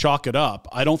tried to chalk it up,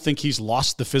 I don't think he's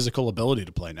lost the physical ability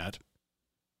to play net.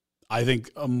 I think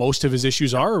most of his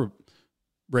issues are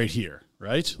right here,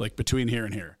 right? Like between here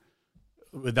and here.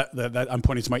 That I'm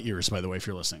pointing to my ears, by the way, if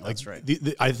you're listening. That's right.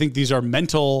 I think these are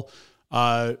mental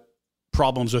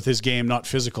problems with his game, not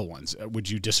physical ones. Would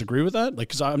you disagree with that? Like,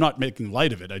 because I'm not making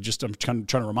light of it. I'm trying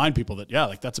to remind people that, yeah,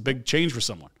 like that's a big change for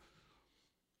someone.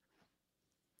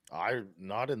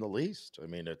 Not in the least. I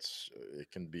mean, it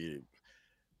can be,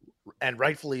 and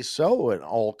rightfully so, an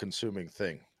all-consuming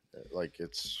thing. Like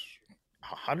it's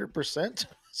 100%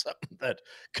 something that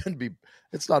can be.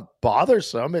 It's not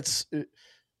bothersome.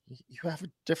 You have a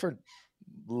different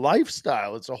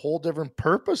lifestyle. It's a whole different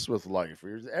purpose with life.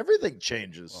 Everything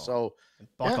changes. So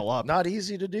buckle up. Not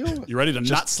easy to deal with. You ready to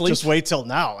not sleep? Just wait till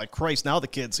now. Like Christ, now the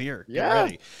kid's here. Get Yeah.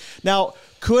 ready. Now,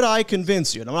 could I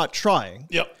convince you, and I'm not trying,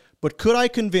 but could I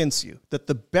convince you that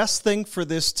the best thing for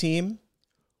this team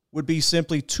would be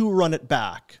simply to run it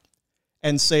back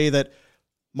and say that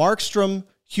Markstrom,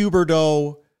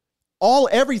 Huberdeau,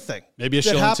 everything. Maybe a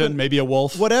Shillington, maybe a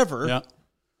Wolf. Whatever. Yeah.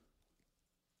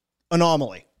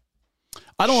 Anomaly.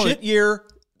 I don't Shit year,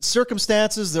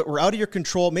 circumstances that were out of your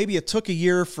control. Maybe it took a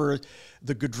year for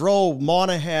the Gaudreau,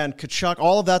 Monahan, Kachuk,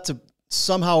 all of that to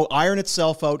somehow iron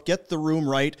itself out, get the room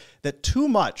right, that too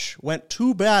much went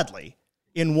too badly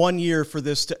in 1 year for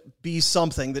this to be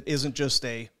something that isn't just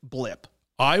a blip.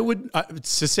 To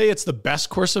say it's the best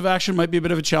course of action might be a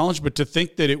bit of a challenge, but to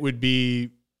think that it would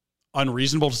be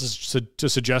unreasonable to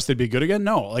suggest they'd be good again,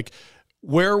 no. Like,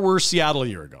 where were Seattle a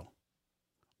year ago?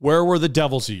 Where were the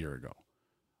Devils a year ago?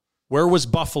 Where was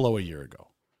Buffalo a year ago?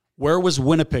 Where was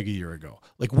Winnipeg a year ago?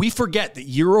 Like, we forget that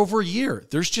year over year,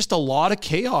 there's just a lot of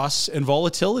chaos and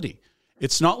volatility.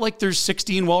 It's not like there's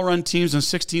 16 well-run teams and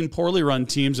 16 poorly run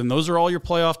teams, and those are all your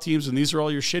playoff teams, and these are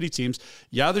all your shitty teams.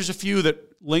 Yeah, there's a few that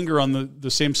linger on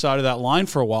the same side of that line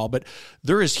for a while, but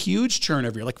there is huge churn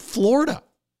every year. Like Florida.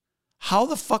 How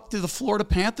the fuck do the Florida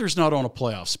Panthers not own a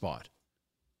playoff spot?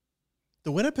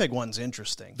 The Winnipeg one's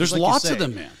interesting. There's like lots of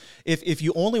them, man. If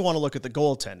you only want to look at the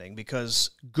goaltending,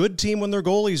 because good team when their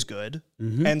goalie's good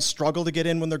and struggle to get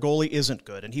in when their goalie isn't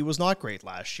good. And he was not great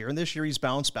last year. And this year he's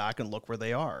bounced back and look where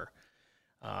they are.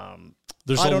 I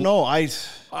don't know. I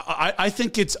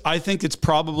think it's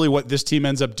probably what this team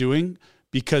ends up doing,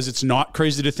 because it's not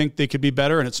crazy to think they could be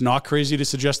better, and it's not crazy to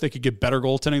suggest they could get better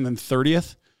goaltending than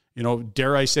 30th. You know,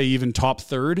 dare I say even top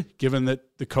third, given that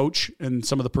the coach and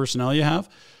some of the personnel you have.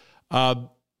 And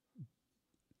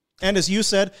as you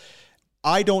said,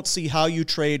 I don't see how you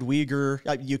trade Weegar.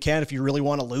 You can if you really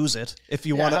want to lose it. If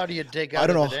you want to, how do you dig out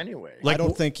of it anyway? I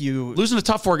don't think you losing a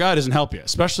top four guy doesn't help you,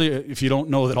 especially if you don't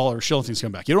know that all our Shillingtons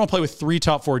come back. You don't want to play with 3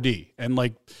 top 4D, and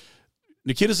like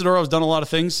Nikita Zadorov's done a lot of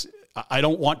things. I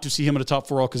don't want to see him in a top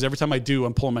 4 role, because every time I do,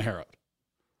 I'm pulling my hair out.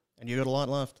 And you got a lot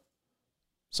left.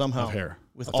 Somehow, of hair.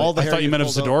 With I all the hair thought you meant of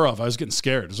Zadorov. Zadorov. I was getting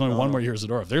scared. There's only one more year of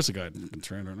Zadorov. There's a guy who can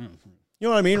train right now. You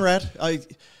know what I mean, Rhett?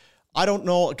 I don't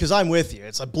know, because I'm with you.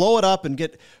 It's like blow it up and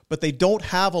but they don't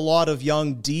have a lot of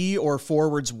young D or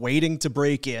forwards waiting to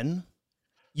break in.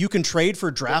 You can trade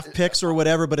for draft picks or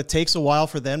whatever, but it takes a while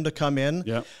for them to come in.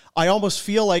 Yeah. I almost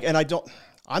feel like, and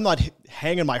I'm not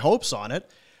hanging my hopes on it,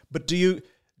 but do you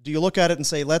look at it and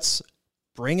say, let's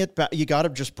bring it back? You got to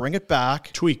just bring it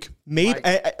back. Tweak.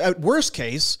 At worst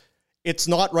case, it's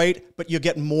not right, but you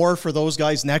get more for those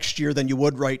guys next year than you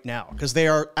would right now, because they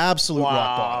are absolute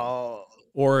rock bottom.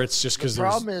 Or it's just because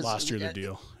there's is, last year the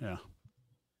deal. Yeah.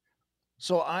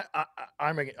 So I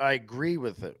agree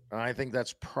with it. And I think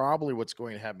that's probably what's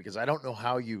going to happen, because I don't know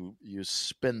how you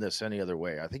spin this any other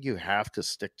way. I think you have to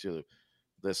stick to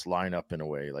this lineup in a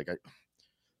way, like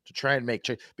to try and make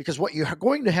change, because what you're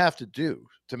going to have to do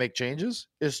to make changes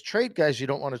is trade guys you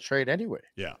don't want to trade anyway.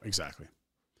 Yeah, exactly.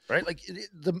 Right? Like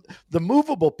the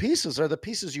movable pieces are the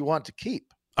pieces you want to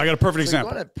keep. I got a perfect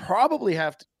example. You're going to probably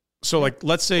have to. So, like,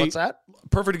 let's say, what's that?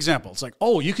 Perfect example. It's like,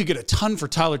 oh, you could get a ton for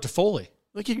Tyler Toffoli.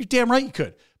 Like, you're damn right you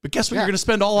could. But guess what you're going to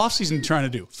spend all offseason trying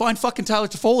to do? Find fucking Tyler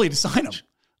Toffoli to sign him.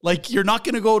 Like, you're not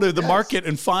going to go to the market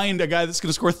and find a guy that's going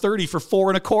to score 30 for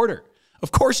 4.25.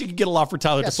 Of course you could get a lot for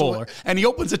Tyler Toffoli. And he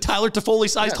opens a Tyler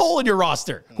Toffoli-sized hole in your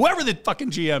roster. Whoever the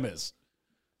fucking GM is.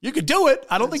 You could do it.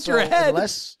 I don't think you're ahead.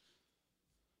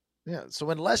 Yeah. So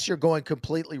unless you're going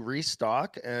completely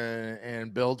restock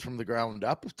and build from the ground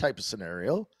up type of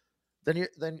scenario, then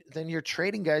you're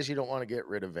trading guys you don't want to get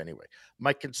rid of anyway.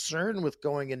 My concern with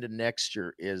going into next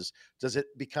year is, does it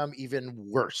become even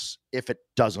worse if it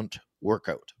doesn't work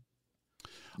out?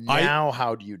 Now,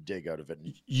 how do you dig out of it?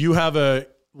 You have a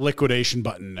liquidation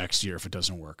button next year if it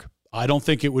doesn't work. I don't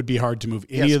think it would be hard to move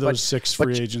any of those six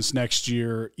free agents next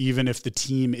year, even if the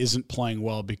team isn't playing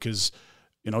well, because,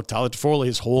 Tyler Toffoli,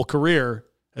 his whole career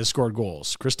has scored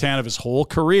goals. Chris Tanev, his whole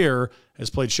career, has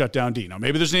played shutdown D. Now,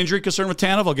 maybe there's an injury concern with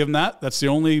Tanev. I'll give him that. That's the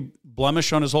only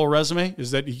blemish on his whole resume,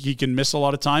 is that he can miss a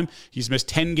lot of time. He's missed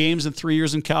 10 games in 3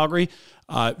 years in Calgary.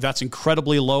 That's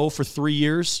incredibly low for 3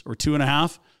 years or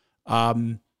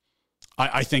 2.5.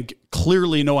 I think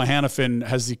clearly Noah Hannafin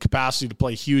has the capacity to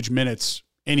play huge minutes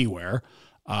anywhere.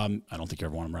 I don't think you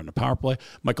ever want him running a power play.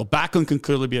 Michael Backlund can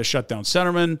clearly be a shutdown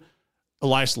centerman.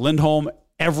 Elias Lindholm,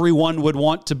 everyone would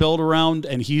want to build around,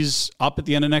 and he's up at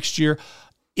the end of next year.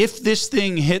 If this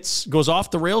thing goes off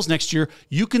the rails next year,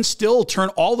 you can still turn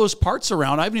all those parts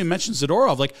around. I haven't even mentioned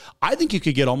Zadorov. I think you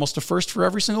could get almost a first for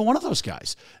every single one of those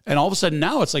guys. And all of a sudden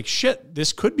now it's like, shit,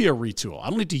 this could be a retool. I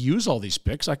don't need to use all these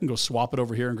picks. I can go swap it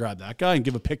over here and grab that guy and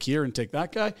give a pick here and take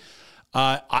that guy.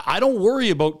 I don't worry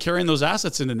about carrying those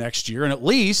assets into next year. And at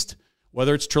least,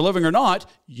 whether it's Treliving or not,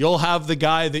 you'll have the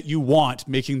guy that you want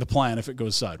making the plan if it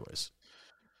goes sideways.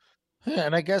 Yeah,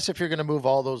 and I guess if you're going to move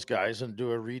all those guys and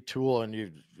do a retool, and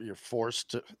you're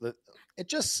forced to, it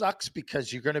just sucks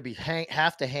because you're going to be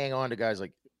have to hang on to guys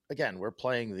like, again, we're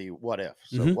playing the what if.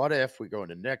 So what if we go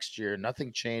into next year,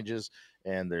 nothing changes,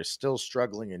 and they're still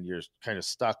struggling, and you're kind of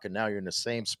stuck, and now you're in the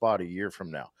same spot a year from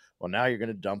now. Well, now you're going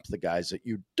to dump the guys that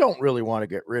you don't really want to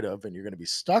get rid of, and you're going to be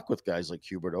stuck with guys like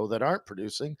Huberdeau that aren't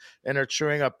producing and are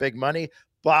chewing up big money.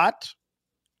 But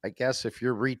I guess if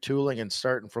you're retooling and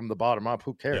starting from the bottom up,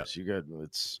 who cares? Yeah.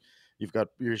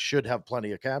 You should have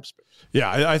plenty of cap space.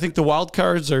 Yeah, I think the wild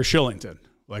cards are Shillington.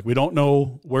 We don't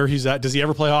know where he's at. Does he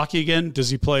ever play hockey again? Does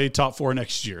he play top 4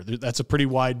 next year? That's a pretty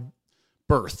wide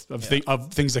berth of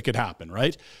things that could happen,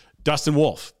 right? Dustin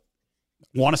Wolf.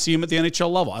 Want to see him at the NHL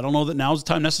level. I don't know that now's the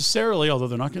time necessarily, although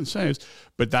they're not getting saves,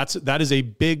 but that is a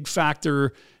big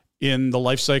factor in the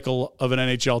life cycle of an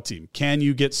NHL team. Can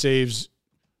you get saves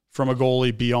from a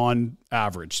goalie beyond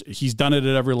average? He's done it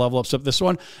at every level except this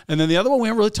one. And then the other one we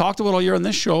haven't really talked about all year on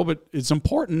this show, but it's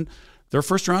important. Their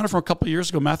first rounder from a couple of years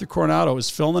ago, Matthew Coronado, is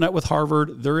filling the net with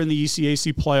Harvard. They're in the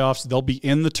ECAC playoffs. They'll be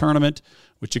in the tournament,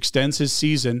 which extends his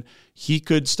season. He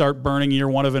could start burning year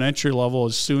one of an entry level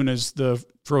as soon as the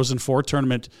Frozen Four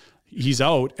tournament. He's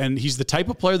out, and he's the type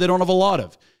of player they don't have a lot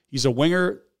of. He's a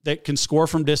winger that can score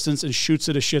from distance and shoots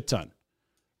it a shit ton.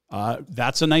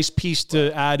 That's a nice piece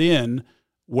to add in,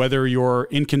 whether you're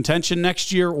in contention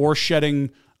next year or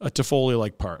shedding a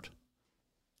Toffoli-like part.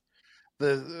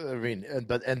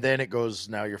 And then it goes,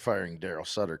 now you're firing Daryl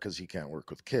Sutter because he can't work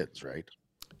with kids, right?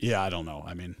 Yeah, I don't know.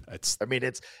 It's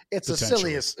the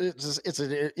silliest.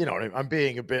 I'm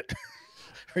being a bit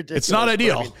ridiculous. It's not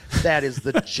ideal. That is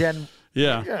the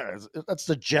yeah, that's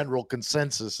the general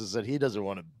consensus, is that he doesn't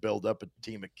want to build up a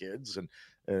team of kids and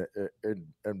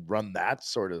run that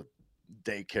sort of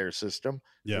daycare system.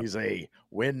 Yep. He's a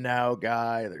win now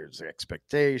guy. There's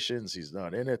expectations. He's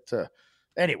not in it.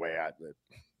 Anyway,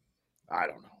 I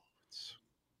don't know.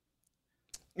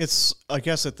 It's I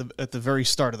guess at the very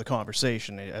start of the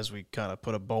conversation, as we kind of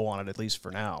put a bow on it, at least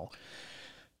for now,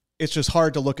 it's just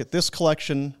hard to look at this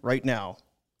collection right now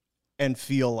and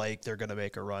feel like they're going to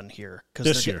make a run here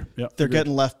because they're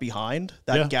getting left behind.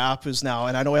 That gap is now,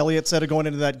 and I know Elliot said it going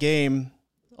into that game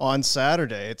on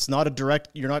Saturday. It's not a direct.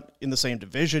 You're not in the same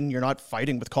division. You're not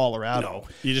fighting with Colorado. No,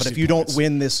 but if you don't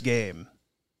win this game,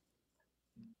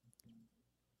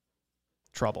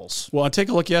 troubles. Well, take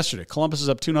a look yesterday. Columbus is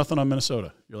up 2-0 on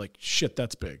Minnesota. You're like, shit,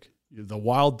 that's big. The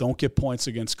Wild don't get points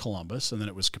against Columbus, and then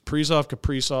it was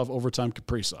Kaprizov, overtime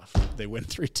Kaprizov. They win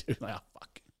 3-2.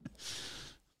 Fuck.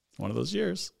 One of those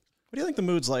years. What do you think the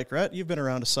mood's like, Rhett? You've been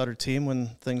around a Sutter team when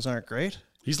things aren't great.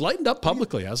 He's lightened up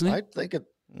publicly, hasn't he?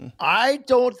 I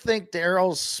don't think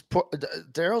Daryl's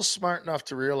smart enough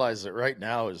to realize that right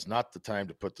now is not the time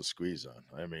to put the squeeze on.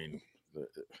 I mean,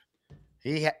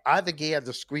 I think he had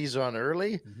the squeeze on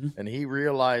early, and he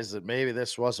realized that maybe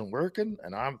this wasn't working,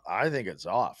 and I think it's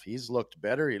off. He's looked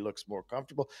better. He looks more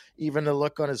comfortable. Even the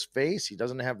look on his face, he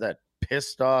doesn't have that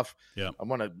pissed off, I'm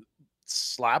going to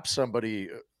slap somebody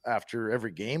after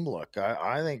every game look.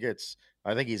 I think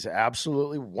he's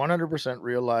absolutely 100%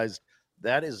 realized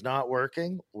that is not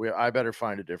working. I better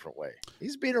find a different way.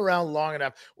 He's been around long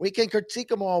enough. We can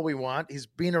critique him all we want. He's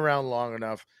been around long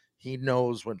enough. He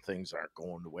knows when things aren't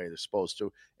going the way they're supposed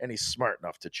to, and he's smart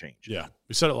enough to change it. Yeah,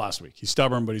 we said it last week. He's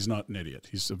stubborn, but he's not an idiot.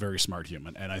 He's a very smart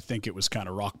human, and I think it was kind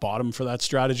of rock bottom for that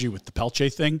strategy with the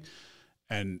Pelche thing,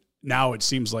 and now it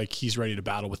seems like he's ready to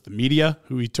battle with the media,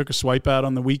 who he took a swipe at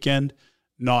on the weekend,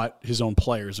 not his own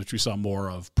players, which we saw more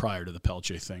of prior to the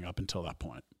Pelche thing up until that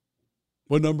point.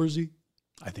 What number is he?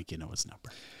 I think you know his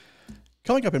number.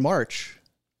 Coming up in March,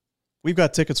 we've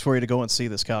got tickets for you to go and see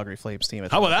this Calgary Flames team.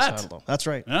 How about that? That's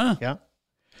right. Yeah.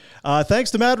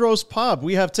 Thanks to Mad Rose Pub,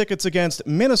 we have tickets against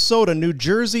Minnesota, New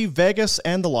Jersey, Vegas,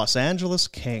 and the Los Angeles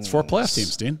Kings. It's 4 playoff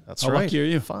teams, Dean. That's How right. lucky are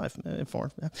you?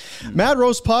 4. Yeah. Mad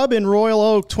Rose Pub in Royal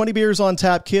Oak, 20 beers on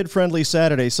tap, kid-friendly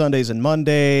Saturdays, Sundays, and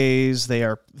Mondays. They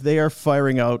are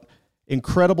firing out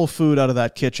incredible food out of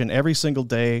that kitchen every single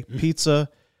day. Pizza,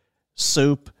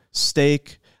 soup,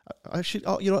 steak.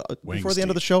 Before the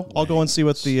end of the show, I'll go and see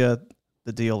what the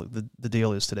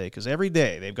deal is today, because every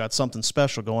day they've got something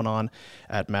special going on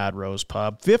at Mad Rose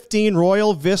Pub. 15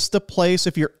 Royal Vista Place.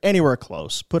 If you're anywhere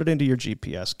close, put it into your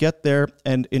GPS. Get there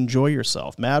and enjoy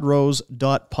yourself.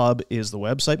 madrose.pub is the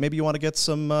website. Maybe you want to get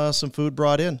some food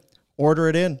brought in. Order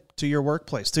it in to your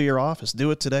workplace, to your office.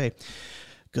 Do it today.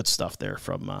 Good stuff there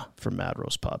from Mad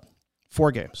Rose Pub.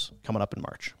 4 games coming up in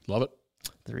March. Love it.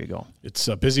 There you go. It's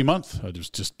a busy month. I was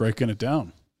just breaking it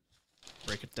down.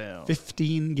 Break it down.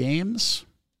 15 games,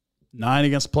 9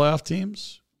 against playoff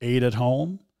teams, 8 at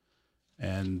home.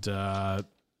 And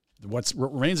what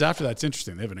remains after that's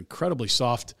interesting. They have an incredibly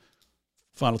soft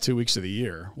final 2 weeks of the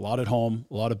year. A lot at home,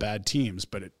 a lot of bad teams,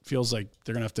 but it feels like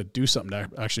they're going to have to do something to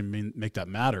actually make that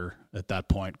matter at that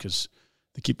point, because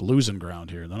they keep losing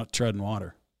ground here. They're not treading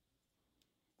water.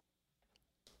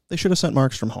 They should have sent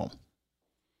Markstrom home.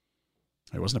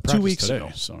 It wasn't a practice 2 weeks today,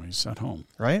 ago. so he's at home.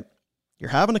 Right?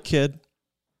 You're having a kid.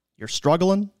 You're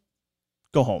struggling.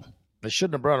 Go home. They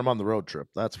shouldn't have brought him on the road trip,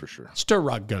 that's for sure.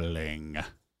 Struggling.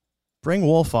 Bring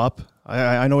Wolf up.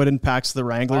 I know it impacts the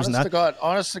Wranglers.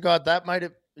 Honest to God, that might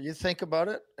have, you think about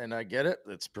it, and I get it.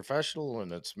 It's professional,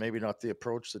 and it's maybe not the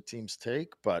approach that teams take,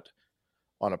 but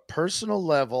on a personal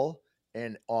level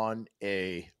and on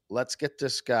a let's get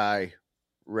this guy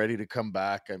ready to come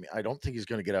back. I mean, I don't think he's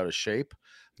going to get out of shape,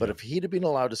 but if he'd have been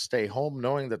allowed to stay home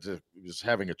knowing that he was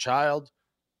having a child,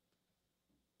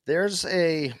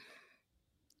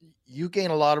 you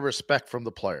gain a lot of respect from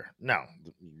the player. Now,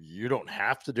 you don't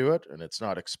have to do it, and it's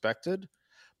not expected,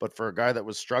 but for a guy that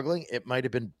was struggling, it might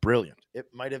have been brilliant. It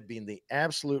might have been the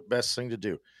absolute best thing to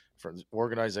do for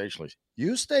organizationally.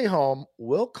 You stay home,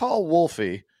 we'll call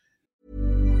Wolfie.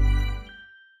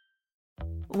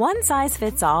 One size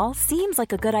fits all seems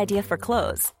like a good idea for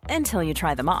clothes until you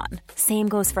try them on. Same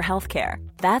goes for healthcare.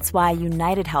 That's why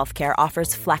United Healthcare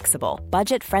offers flexible,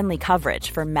 budget-friendly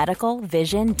coverage for medical,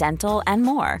 vision, dental, and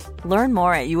more. Learn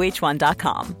more at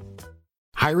uh1.com.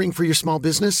 Hiring for your small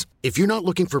business? If you're not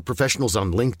looking for professionals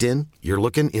on LinkedIn, you're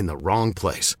looking in the wrong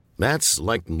place. That's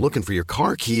like looking for your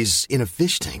car keys in a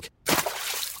fish tank.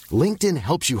 LinkedIn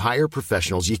helps you hire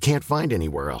professionals you can't find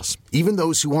anywhere else, even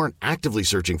those who aren't actively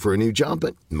searching for a new job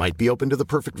but might be open to the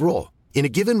perfect role. In a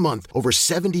given month, over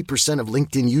 70% of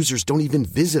LinkedIn users don't even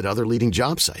visit other leading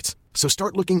job sites. So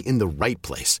start looking in the right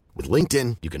place. With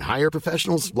LinkedIn, you can hire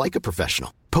professionals like a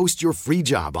professional. Post your free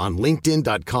job on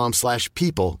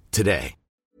linkedin.com/people today.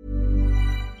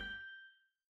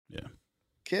 Yeah.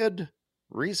 Kid,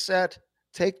 reset,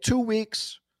 take 2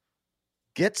 weeks.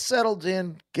 Get settled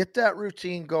in, get that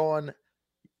routine going,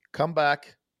 come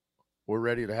back. We're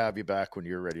ready to have you back when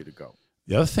you're ready to go.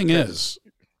 The other thing is,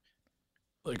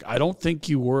 like, I don't think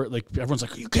you were, like, everyone's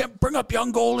like, you can't bring up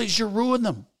young goalies, you ruin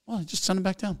them. Well, just send him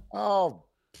back down. Oh.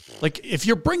 Like, if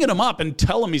you're bringing him up and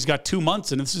tell him he's got 2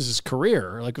 months and this is his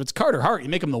career, like, if it's Carter Hart, you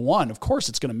make him the one, of course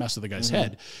it's going to mess with the guy's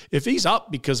head. If he's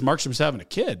up because Markstrom's having a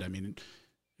kid, I mean,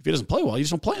 if he doesn't play well, you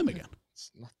just don't play him again.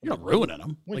 You're not ruining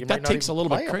him. Well, like, that takes a little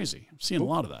bit crazy. I'm seeing a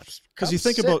lot of that. Because you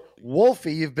think about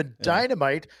Wolfie, you've been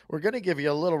dynamite. We're going to give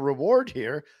you a little reward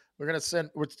here. We're going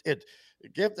to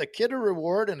give the kid a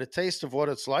reward and a taste of what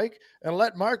it's like, and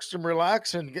let Markstrom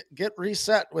relax and get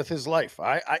reset with his life.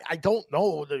 I don't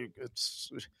know.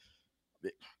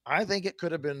 I think it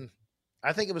could have been.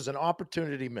 I think it was an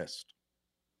opportunity missed.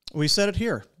 We said it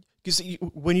here. Because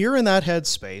when you're in that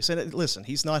headspace, and listen,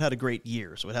 he's not had a great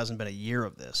year, so it hasn't been a year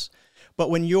of this.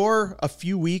 But when you're a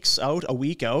few weeks out, a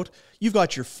week out, you've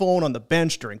got your phone on the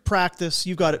bench during practice.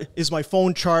 You've got, is my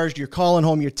phone charged? You're calling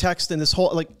home, you're texting, this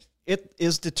whole, like, it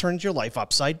is to turn your life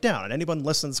upside down. And anyone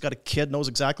listening that's got a kid knows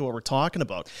exactly what we're talking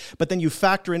about. But then you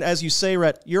factor in, as you say,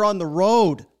 Rhett, you're on the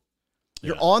road.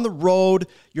 You're on the road.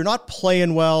 You're not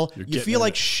playing well. You feel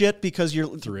like shit because you're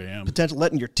 3 a.m. potentially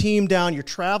letting your team down. You're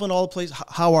traveling all the places.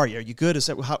 How are you? Are you good? Is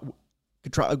that how?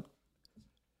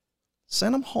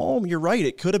 Send him home. You're right.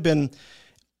 It could have been,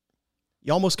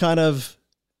 you almost kind of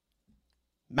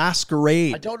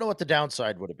masquerade. I don't know what the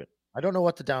downside would have been. I don't know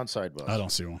what the downside was. I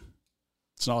don't see one.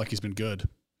 It's not like he's been good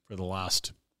for the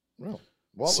last No.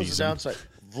 What season. was the downside?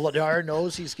 Vladar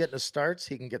knows he's getting his starts.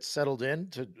 He can get settled in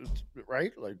to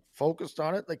right, like focused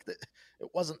on it. Like it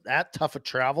wasn't that tough a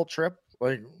travel trip.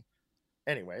 Like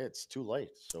anyway, it's too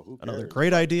late. So who cares? Another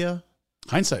great idea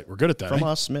hindsight. We're good at that. from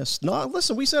us. Missed. No,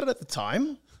 listen, we said it at the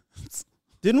time,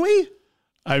 didn't we?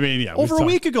 I mean, yeah. Over a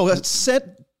week ago.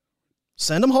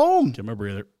 Send him home. Give him a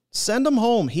breather. Send him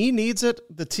home. He needs it.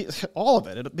 All of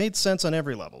it. It made sense on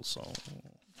every level. So,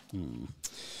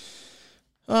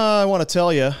 I want to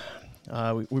tell you,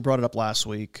 we brought it up last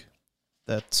week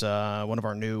that one of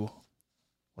our new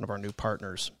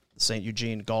partners, the St.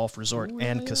 Eugene Golf Resort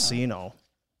and Casino.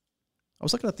 I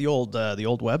was looking at the old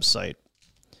website.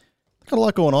 Got a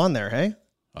lot going on there. Hey,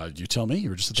 you tell me. You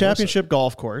were just at the championship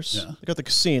golf course. Yeah. They got the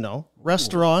casino,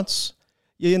 restaurants.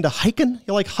 You into hiking?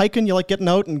 You like hiking? You like getting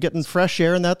out and getting fresh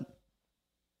air and that?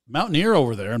 Mountaineer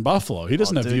over there in Buffalo. He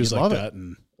doesn't have dude, views you'd like love that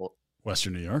in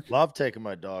Western New York. Love taking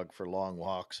my dog for long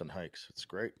walks and hikes. It's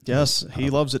great. Yes,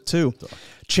 he loves it too.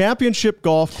 Championship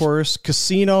golf course,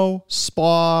 casino,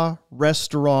 spa,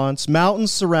 restaurants,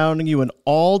 mountains surrounding you in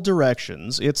all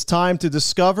directions. It's time to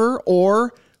discover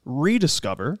or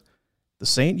rediscover the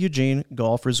St. Eugene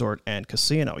Golf Resort and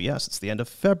Casino. Yes, it's the end of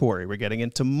February. We're getting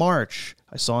into March.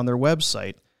 I saw on their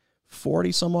website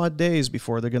 40 some odd days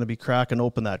before they're going to be cracking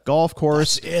open that golf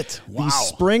course. That's it. Wow. The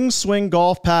Spring Swing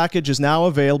Golf Package is now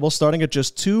available, starting at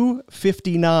just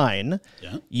 $259.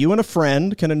 Yeah. You and a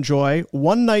friend can enjoy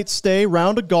one night stay,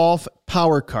 round of golf,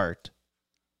 power cart.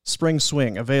 Spring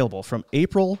Swing available from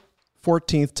April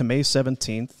 14th to May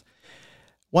 17th.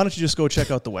 Why don't you just go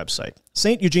check out the website,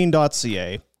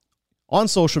 steugene.ca, on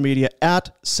social media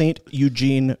at St.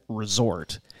 Eugene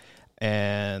Resort.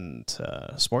 And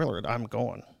spoiler, I'm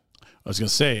going. I was going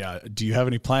to say, do you have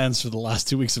any plans for the last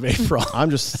 2 weeks of April? I'm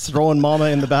just throwing mama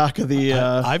in the back of the...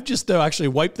 I've just actually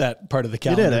wiped that part of the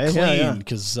calendar eh? clean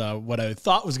because what I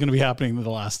thought was going to be happening in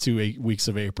the last 2 weeks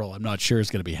of April, I'm not sure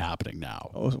is going to be happening now.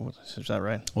 Oh, is that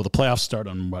right? Well, the playoffs start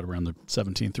on around the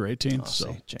 17th or 18th,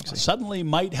 so jinxie. suddenly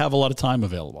might have a lot of time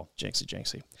available.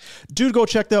 Jinxie. Dude, go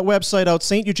check that website out,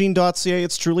 steugene.ca.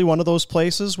 It's truly one of those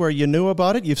places where you knew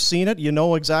about it, you've seen it, you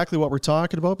know exactly what we're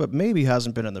talking about, but maybe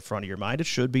hasn't been in the front of your mind. It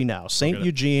should be now. St.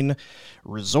 Eugene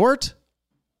Resort.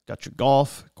 Got your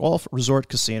golf resort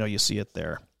casino. You see it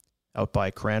there out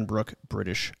by Cranbrook,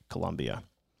 British Columbia.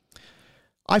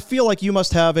 I feel like you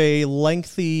must have a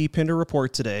lengthy Pinder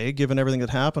report today, given everything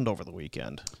that happened over the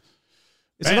weekend.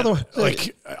 It's Man, another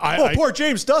like poor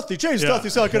James Duthie. James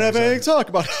Duthie's not going to have anything to talk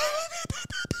about.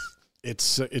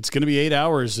 It's going to be 8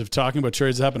 hours of talking about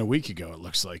trades that happened a week ago, it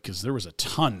looks like, because there was a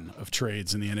ton of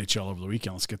trades in the NHL over the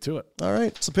weekend. Let's get to it. All right.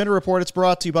 It's the Pinder Report. It's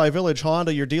brought to you by Village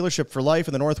Honda, your dealership for life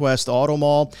in the Northwest Auto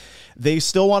Mall. They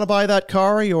still want to buy that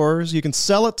car of yours. You can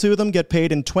sell it to them, get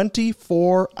paid in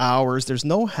 24 hours. There's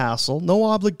no hassle, no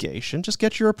obligation. Just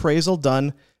get your appraisal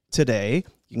done today.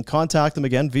 You can contact them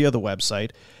again via the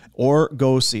website or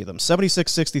go see them.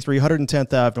 7663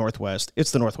 110th Ave Northwest. It's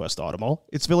the Northwest Auto Mall.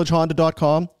 It's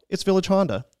villagehonda.com. It's Village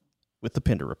Honda with the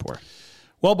Pinder Report.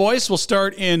 Well, boys, we'll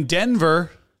start in Denver,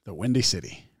 the Windy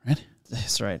City, right?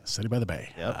 That's right. City by the Bay.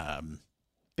 Yep.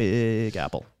 Big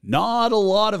Apple. Not a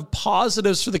lot of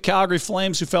positives for the Calgary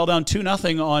Flames, who fell down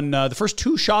 2-0 on the first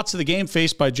two shots of the game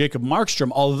faced by Jacob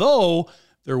Markstrom, although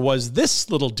there was this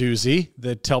little doozy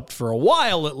that helped for a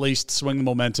while at least swing the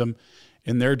momentum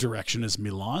in their direction as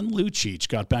Milan Lucic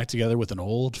got back together with an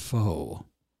old foe.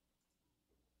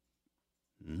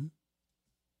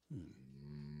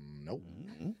 Nope.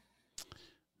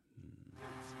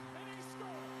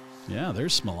 Yeah,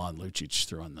 there's Milan Lucic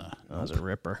throwing the... That was a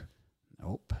ripper.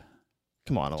 Nope.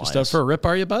 Come on, Elias. Just out for a rip,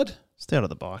 are you, bud? Stay out of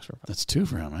the box. That's two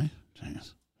for him, eh?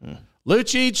 Jeez.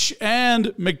 Lucic and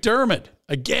McDermott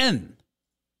again.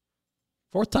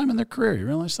 Fourth time in their career. You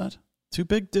realize that? Two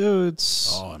big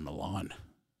dudes. Oh, and Milan.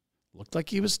 Looked like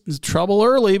he was in trouble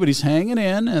early, but he's hanging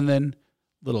in. And then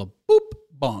little boop,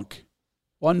 bonk.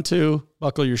 1-2,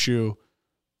 buckle your shoe.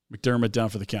 McDermott down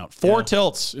for the count. Four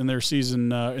tilts in their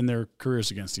season, in their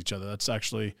careers against each other. That's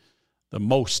actually the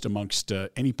most amongst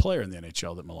any player in the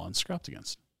NHL that Milan scrapped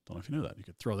against. Don't know if you knew that. You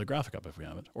could throw the graphic up if we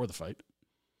have it, or the fight.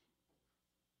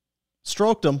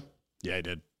 Stroked him. Yeah, he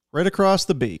did. Right across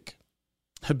the beak.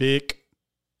 Beak.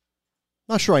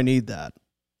 Not sure I need that.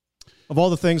 Of all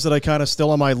the things that I kind of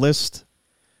still on my list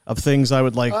of things I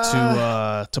would like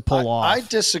to pull off. I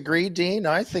disagree, Dean.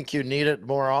 I think you need it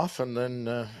more often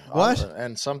than what?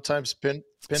 And sometimes Pinder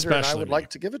Especially and I would me.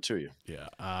 like to give it to you. Yeah.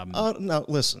 Now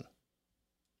listen.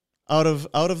 out of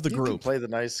the You group. can play the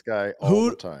nice guy all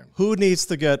the time. Who needs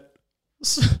to get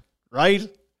right?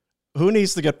 Who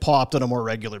needs to get popped on a more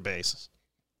regular basis?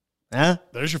 Huh?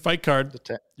 There's your fight card.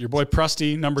 Your boy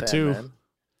Prusty, number 2. Man.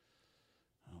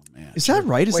 Oh man, Is that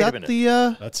right? Is Wait a that minute.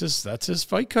 the? That's his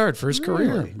fight card for his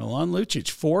career. Milan Lucic,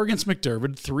 4 against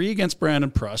McDermott, 3 against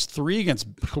Brandon Prust, 3 against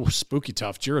spooky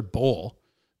tough Jared Bowl,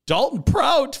 Dalton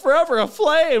Prout, forever a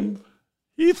Flame.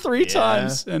 He 3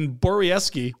 times, and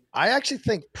Borieski. I actually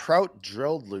think Prout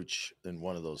drilled Luch in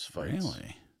one of those fights.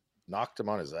 Really? Knocked him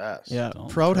on his ass. Yeah,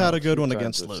 Prout had a good one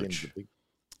against Times I've Luch. seen the big-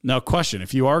 Now, question: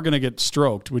 if you are going to get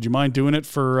stroked, would you mind doing it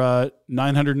for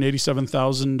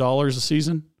 $987,000 a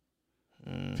season?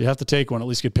 If you have to take one, at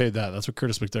least get paid that. That's what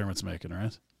Curtis McDermott's making,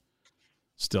 right?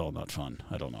 Still not fun.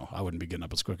 I don't know. I wouldn't be getting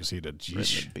up as quick as he did.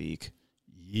 Yeesh. Beak.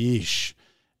 Yeesh.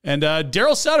 And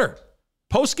Daryl Sutter,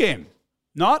 post game,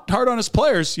 not hard on his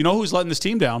players. You know who's letting this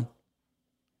team down?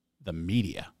 The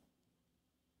media.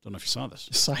 Don't know if you saw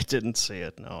this. I didn't see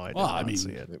it. No, I didn't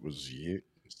see it. It was you.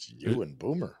 It's you and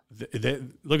Boomer. Look at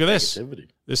this. Negativity.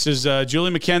 This is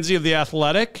Julie McKenzie of The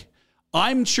Athletic.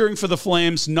 I'm cheering for the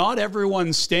Flames. Not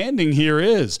everyone standing here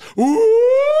is. Ooh.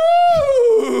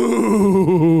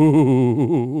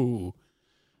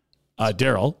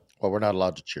 Daryl. Well, we're not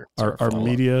allowed to cheer. Are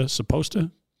media supposed to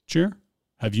cheer?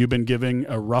 Have you been giving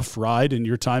a rough ride in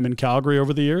your time in Calgary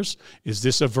over the years? Is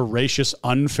this a voracious,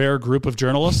 unfair group of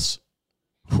journalists?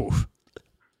 Whew.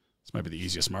 This might be the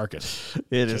easiasiest market.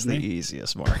 It is the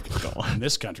easiest market going. In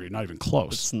this country, not even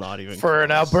close. It's not even For close.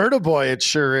 an Alberta boy, it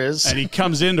sure is. And he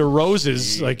comes into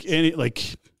Roses like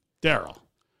Daryl.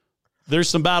 There's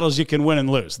some battles you can win and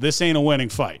lose. This ain't a winning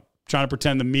fight. Trying to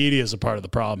pretend the media is a part of the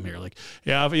problem here. Like,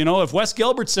 yeah, if Wes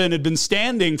Gilbertson had been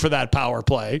standing for that power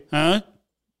play, huh?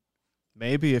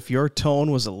 Maybe if your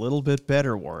tone was a little bit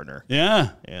better, Warner. Yeah.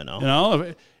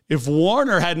 If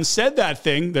Warner hadn't said that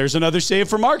thing, there's another save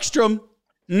for Markstrom.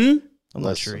 I'm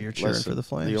not sure you're cheering for the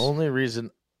Flames. The only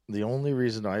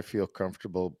reason I feel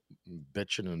comfortable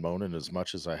bitching and moaning as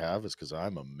much as I have is because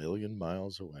I'm a million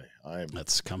miles away.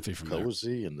 That's comfy from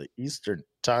cozy in the Eastern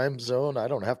time zone. I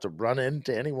don't have to run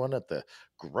into anyone at the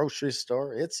grocery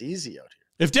store. It's easy out here.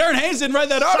 If Darren Haynes didn't write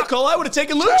that article, I would have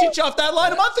taken Lucic off that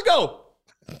line a month ago.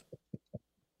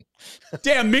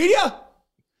 Damn media.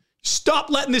 Stop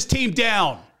letting this team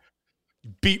down.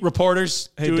 Beat reporters.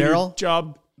 Hey, doing Daryl. your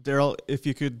job. Daryl, if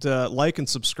you could like and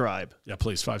subscribe. Yeah,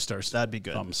 please. 5 stars. That'd be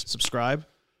good. Thumbs. Subscribe.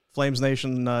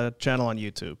 FlamesNation channel on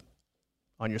YouTube.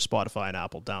 On your Spotify and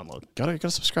Apple download. Gotta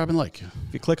subscribe and like.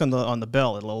 If you click on the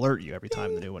bell, it'll alert you every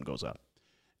time the new one goes up.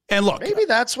 And look. Maybe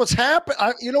that's what's happened.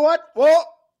 You know what? Well,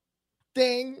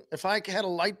 ding. If I had a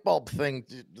light bulb thing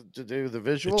to do the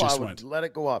visual, I would let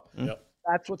it go up. Yep.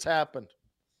 That's what's happened.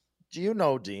 Do you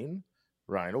know, Dean,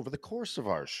 Ryan, over the course of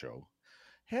our show,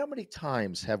 how many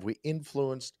times have we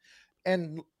influenced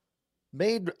and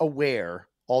made aware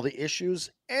all the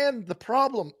issues and the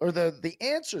problem or the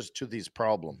answers to these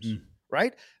problems,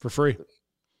 right? For free.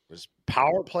 There's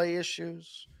power play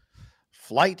issues,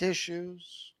 flight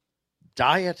issues,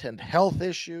 diet and health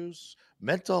issues,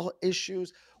 mental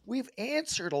issues. We've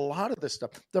answered a lot of this stuff.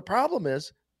 The problem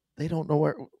is they don't know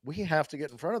where we have to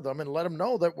get in front of them and let them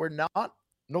know that we're no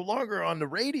longer on the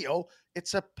radio.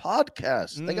 It's a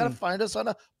podcast. They got to find us on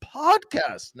a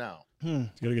podcast now. You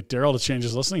got to get Daryl to change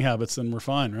his listening habits, then we're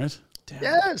fine, right? Damn.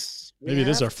 Yes. Maybe it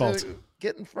is our fault.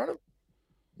 Get in front of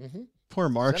Poor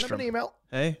Markstrom. Send him an email.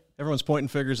 Hey, everyone's pointing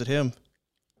fingers at him.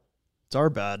 It's our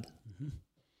bad.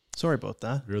 Sorry about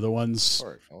that. We're the ones,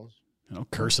 Sorry, fellas.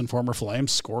 cursing former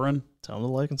Flames, scoring. Tell them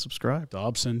to like and subscribe.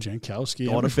 Dobson, Jankowski.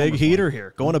 Going a big heater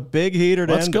here. Going a big heater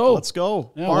to Let's end. go. Let's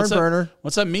go. Yeah, Barn burner.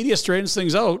 Once that media straightens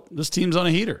things out, this team's on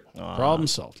a heater. Problem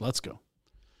solved. Let's go.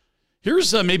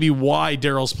 Here's maybe why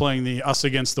Daryl's playing the us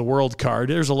against the world card.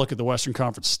 Here's a look at the Western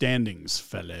Conference standings,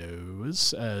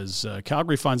 fellows, as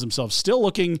Calgary finds themselves still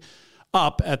looking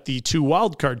up at the 2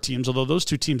 wild card teams, although those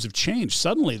 2 teams have changed.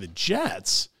 Suddenly the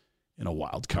Jets in a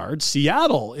wild card,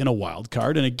 Seattle in a wild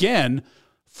card, and again,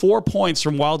 4 points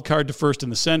from wild card to first in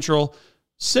the Central,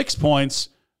 3 points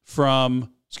from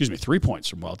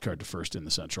wild card to first in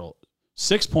the Central,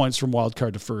 6 points from wild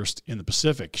card to first in the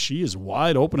Pacific. She is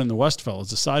wide open in the West,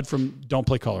 fellas, aside from don't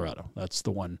play Colorado. That's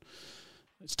the one.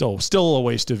 Still a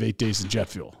waste of 8 days in jet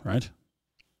fuel, right?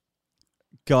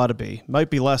 Gotta be. Might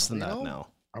be less than that now.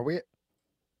 Are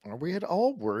we at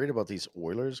all worried about these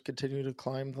Oilers continuing to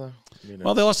climb the?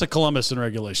 Well, they lost to Columbus in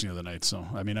regulation the other night, so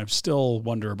I still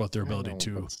wonder about their ability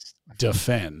to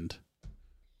defend.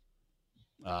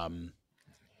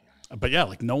 But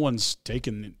yeah, no one's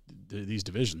taken these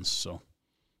divisions. So,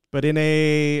 but in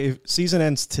a season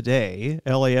ends today,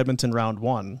 LA Edmonton round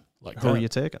 1. Who are you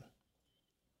taking?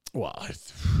 Well,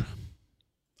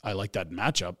 I like that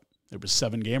matchup. It was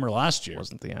 7-gamer last year.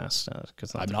 Wasn't the ass?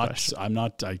 Because I'm Can't just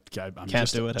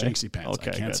do it. jinxy pants.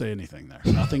 Okay, I can't good. say anything there.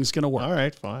 Nothing's going to work. All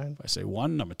right, fine. If I say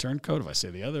one, I'm a turncoat. If I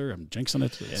say the other, I'm jinxing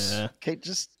it. Yeah. Okay,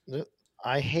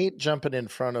 I hate jumping in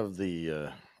front of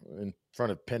Pinder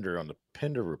on the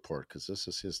Pinder report because this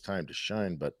is his time to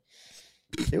shine. But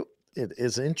it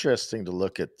is interesting to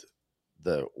look at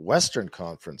the Western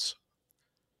Conference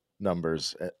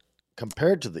numbers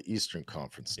compared to the Eastern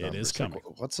Conference numbers. It is coming.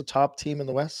 What's the top team in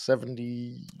the West?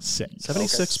 76.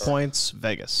 76 points,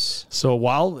 Vegas. So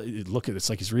while look at it's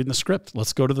like he's reading the script.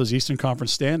 Let's go to those Eastern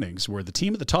Conference standings where the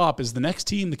team at the top is the next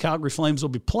team the Calgary Flames will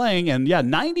be playing. And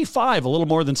 95, a little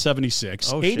more than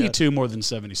 76, 82 more than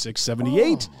 76,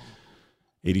 78,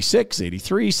 86,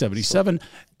 83, 77.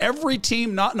 Every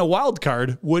team not in a wild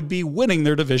card would be winning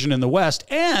their division in the West.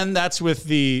 And that's with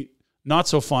the not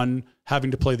so fun having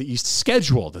to play the East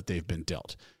schedule that they've been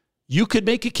dealt. You could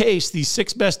make a case these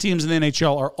 6 best teams in the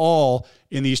NHL are all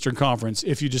in the Eastern Conference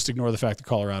if you just ignore the fact that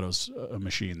Colorado's a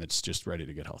machine that's just ready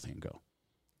to get healthy and go.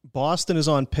 Boston is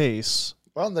on pace.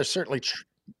 Well, they're certainly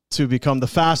to become the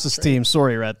fastest team,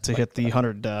 Rhett, to hit the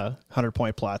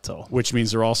 100-point plateau. Which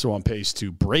means they're also on pace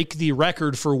to break the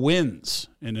record for wins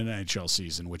in an NHL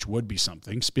season, which would be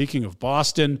something. Speaking of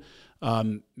Boston,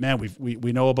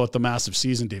 we know about the massive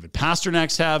season David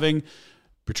Pasternak's having.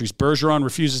 Patrice Bergeron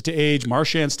refuses to age.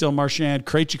 Marchand still Marchand.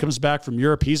 Krejci comes back from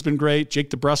Europe. He's been great. Jake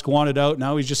DeBrusk wanted out.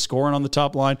 Now he's just scoring on the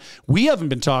top line. We haven't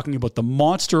been talking about the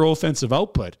monster offensive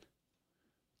output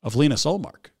of Linus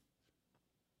Ullmark.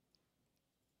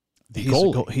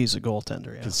 He's a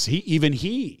goaltender, yeah. Because he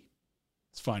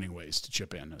is finding ways to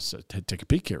chip in. So take a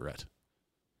peek here, Rhett.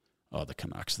 Oh, the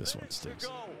Canucks. This one stinks.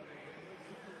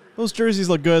 Those jerseys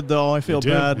look good, though. I feel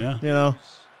bad. Yeah. You know.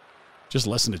 Just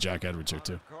listen to Jack Edwards here,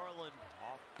 too.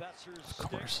 Of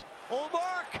course.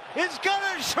 Ullmark is going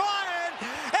to shot it,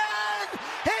 and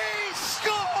he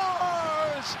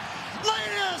scores!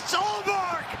 Linus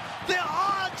Ullmark, the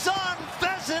odds-on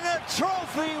Vezina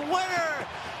Trophy winner,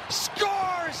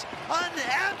 scores an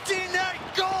empty net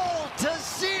goal to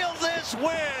seal this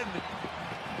win.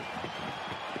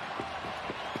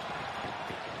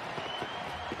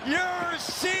 You're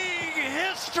seeing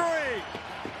history.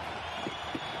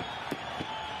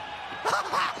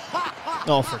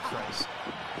 Oh, for Christ.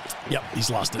 Yep, he's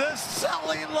lost it. The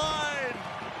selling line.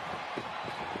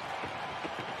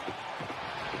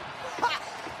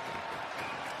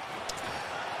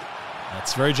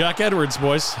 That's very Jack Edwards,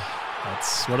 boys.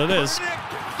 That's what it is.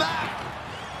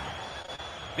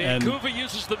 Vancouver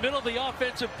uses the middle of the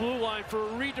offensive blue line for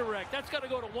a redirect. That's got to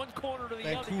go to one corner to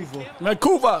the other.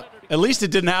 Vancouver. At least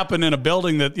it didn't happen in a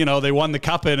building that, they won the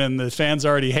cup in and the fans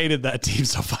already hated that team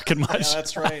so fucking much. Yeah,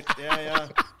 that's right. Yeah.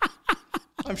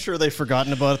 I'm sure they've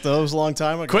forgotten about it, though. It was a long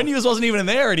time ago. Quinn Hughes wasn't even in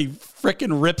there, and he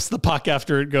frickin' rips the puck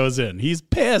after it goes in. He's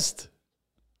pissed.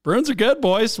 Bruins are good,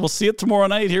 boys. We'll see it tomorrow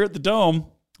night here at the Dome.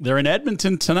 They're in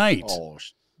Edmonton tonight.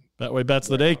 That way, Bet's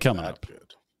the day coming up.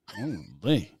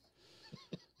 Holy.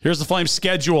 Here's the Flames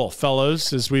schedule,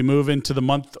 fellas, as we move into the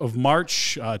month of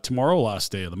March. Tomorrow,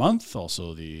 last day of the month,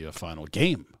 also the final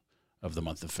game of the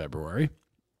month of February.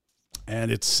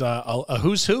 And it's a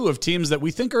who's who of teams that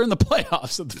we think are in the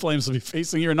playoffs that the Flames will be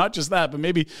facing here. Not just that, but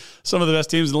maybe some of the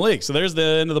best teams in the league. So there's the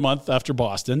end of the month after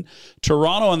Boston.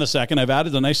 Toronto on the 2nd. I've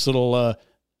added a nice little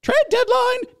trade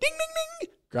deadline, ding, ding, ding,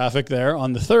 graphic there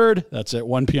on the 3rd. That's at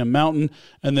 1 p.m. Mountain.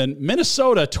 And then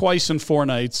Minnesota twice in 4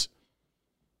 nights.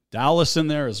 Dallas in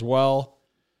there as well.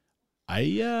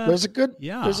 There's a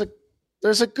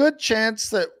good chance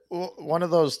that one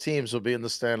of those teams will be in the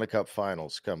Stanley Cup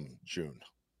Finals come June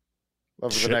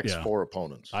of the next 4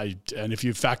 opponents. And if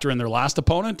you factor in their last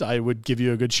opponent, I would give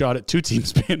you a good shot at 2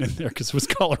 teams being in there because it was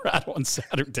Colorado on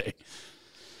Saturday.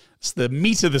 It's the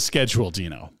meat of the schedule,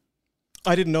 Dino.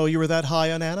 I didn't know you were that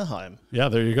high on Anaheim. Yeah,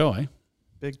 there you go, eh?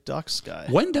 Big Ducks guy.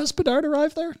 When does Bedard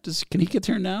arrive there? Can he get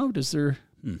there now?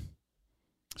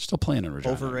 Still playing in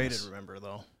Regina. Overrated, remember,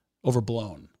 though.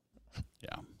 Overblown.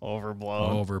 Yeah.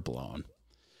 Overblown.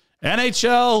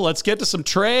 NHL, let's get to some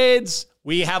trades.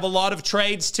 We have a lot of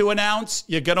trades to announce.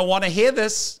 You're going to want to hear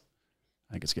this.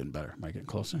 I think it's getting better. Am I getting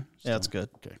closer? Yeah, it's good.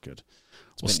 Okay, good.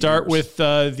 We'll start with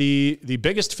the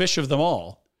biggest fish of them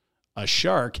all, a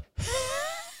shark.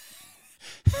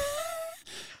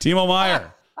 Timo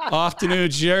Meier, off to New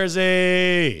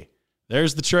Jersey.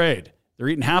 There's the trade. They're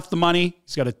eating half the money.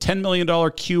 He's got a $10 million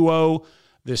QO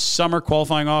this summer,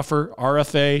 qualifying offer,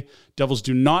 RFA. Devils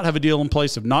do not have a deal in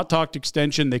place, have not talked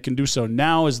extension. They can do so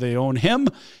now as they own him.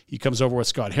 He comes over with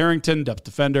Scott Harrington, depth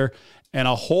defender, and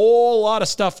a whole lot of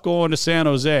stuff going to San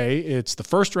Jose. It's the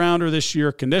first rounder this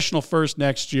year, conditional first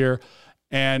next year,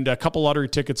 and a couple lottery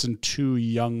tickets and 2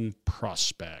 young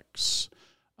prospects.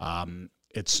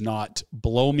 It's not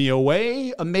blow me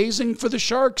away amazing for the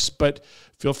Sharks, but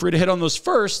feel free to hit on those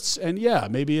firsts. And yeah,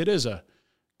 maybe it is a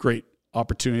great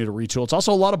opportunity to retool. It's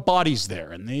also a lot of bodies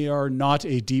there, and they are not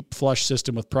a deep flush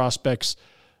system with prospects.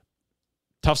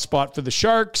 Tough spot for the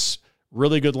Sharks.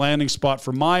 Really good landing spot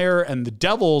for Meyer. And the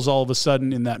Devils, all of a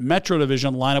sudden, in that Metro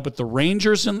division, line up with the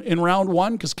Rangers in round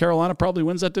 1, because Carolina probably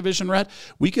wins that division, Rat.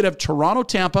 We could have Toronto,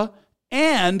 Tampa,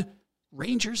 and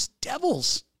Rangers,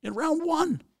 Devils in round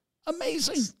 1.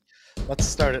 Amazing. Let's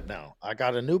start it now. I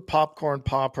got a new popcorn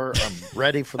popper. I'm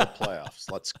ready for the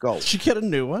playoffs. Let's go. Did you get a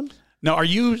new one? Now, are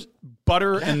you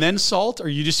butter and then salt? Or are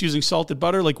you just using salted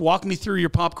butter? Like, walk me through your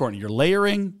popcorn. You're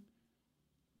layering.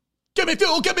 Give me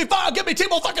fuel, give me fire, give me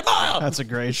T-Mobile fucking fire. That's a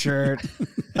great shirt.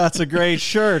 That's a great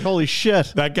shirt. Holy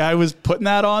shit. That guy was putting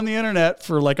that on the internet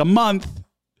for like a month.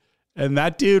 And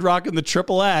that dude rocking the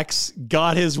XXX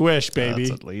got his wish, baby.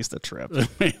 That's at least a trip.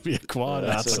 Maybe a quad.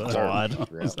 That's a quad.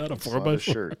 Yeah, Is that a it's 4x4? not a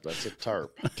shirt. That's a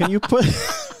tarp. Can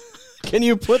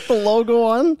you put the logo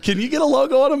on? Can you get a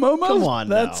logo on a Momo? Come on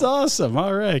That's now. awesome.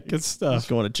 All right. Good He's stuff.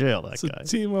 going to jail, that It's guy. a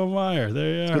Timo Meyer.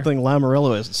 There you are. Good thing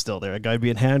Lamoriello isn't still there. A guy be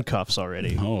in handcuffs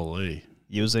already. Holy.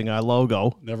 Using our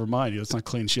logo. Never mind. It's not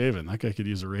clean shaven. That guy could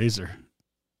use a razor.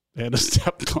 And a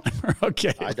step climber.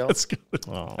 Okay. I don't- Let's go.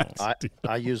 Oh.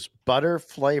 I use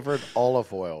butter-flavored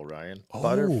olive oil, Ryan. Oh.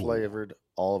 Butter-flavored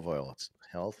olive oil. It's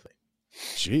healthy.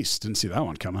 Jeez, didn't see that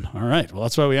one coming. All right. Well,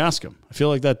 that's why we ask him. I feel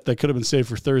like that could have been saved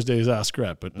for Thursday's Ask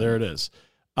Rep, but there it is.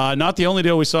 Not the only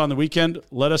deal we saw on the weekend.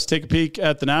 Let us take a peek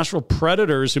at the Nashville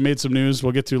Predators, who made some news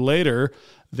we'll get to later.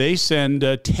 They send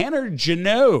Tanner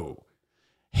Jeannot.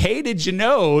 Hey, did you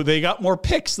know they got more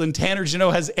picks than Tanner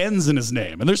Jeannot has N's in his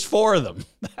name? And there's 4 of them.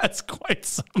 That's quite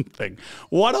something.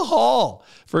 What a haul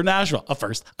for Nashville. A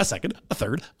first, a second, a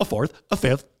third, a fourth, a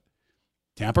fifth.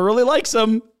 Tampa really likes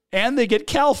them. And they get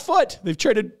Cal Foote. They've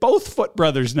traded both Foote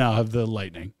brothers now, have the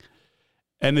Lightning.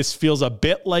 And this feels a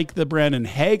bit like the Brandon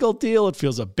Hagel deal. It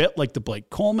feels a bit like the Blake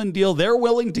Coleman deal. They're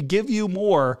willing to give you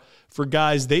more for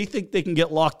guys they think they can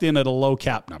get locked in at a low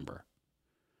cap number.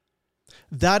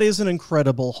 That is an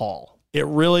incredible haul. It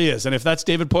really is. And if that's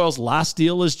David Poyle's last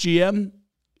deal as GM,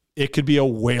 it could be a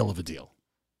whale of a deal.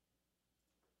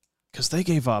 Because they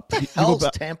gave up. What the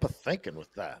hell's Tampa thinking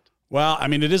with that? Well, I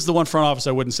mean, it is the one front office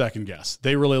I wouldn't second guess.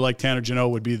 They really like Tanner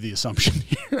Jeannot would be the assumption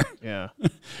here. Yeah.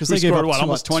 Because they gave up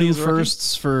almost 20 2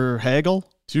 firsts for Hagel.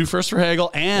 2 firsts for Hagel.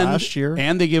 And last year.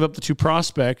 And they gave up the 2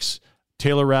 prospects,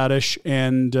 Taylor Radish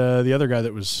and the other guy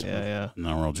that was in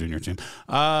the World Junior team.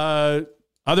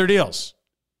 Other deals.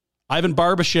 Ivan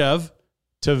Barbashev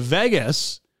to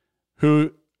Vegas,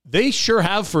 who they sure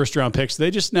have first-round picks. They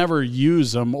just never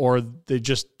use them, or they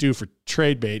just do for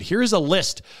trade bait. Here's a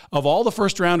list of all the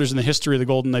first-rounders in the history of the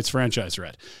Golden Knights franchise.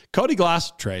 Red. Cody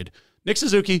Glass, trade. Nick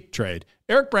Suzuki, trade.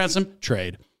 Eric Branson,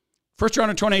 trade.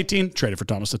 First-rounder 2018, traded for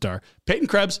Thomas Tatar. Peyton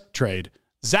Krebs, trade.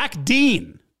 Zach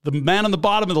Dean, the man on the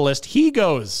bottom of the list, he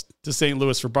goes to St.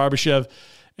 Louis for Barbashev.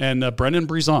 And Brendan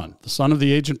Brisson, the son of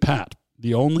the agent Pat,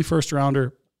 the only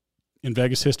first-rounder in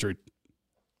Vegas history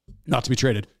not to be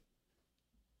traded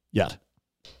yet.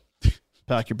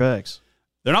 Pack your bags.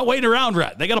 They're not waiting around,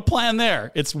 Rat. They got a plan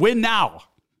there. It's win now.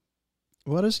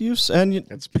 What is use? And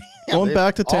going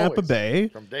back to Tampa Bay.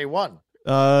 From day one.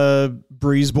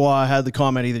 Brisebois had the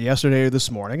comment either yesterday or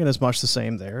this morning, and it's much the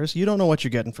same there. Is you don't know what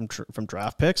you're getting from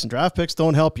draft picks, and draft picks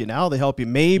don't help you now. They help you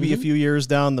maybe a few years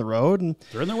down the road. And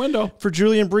they're in their window. For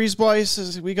Julian Brisebois, he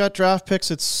says, we got draft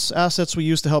picks. It's assets we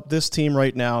use to help this team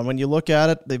right now. And when you look at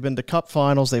it, they've been to cup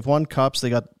finals. They've won cups. They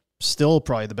got still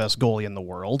probably the best goalie in the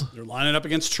world. They're lining up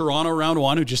against Toronto round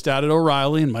 1, who just added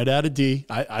O'Reilly and might add a D.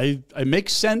 I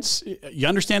make sense. You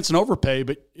understand it's an overpay,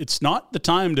 but it's not the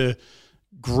time to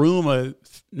groom a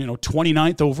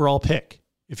 29th overall pick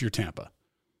if you're Tampa.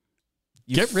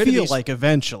 You get rid of these. Like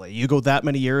eventually you go that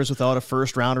many years without a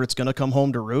first rounder, it's going to come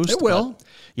home to roost. It will.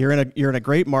 You're in a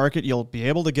great market. You'll be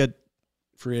able to get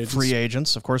free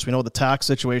agents. Of course, we know the tax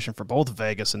situation for both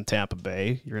Vegas and Tampa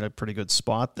Bay. You're in a pretty good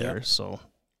spot there. Yeah. So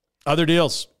other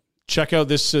deals. Check out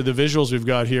this the visuals we've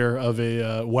got here of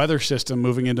a weather system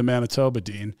moving into Manitoba,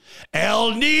 Dean.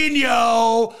 El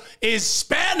Nino is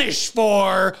Spanish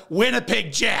for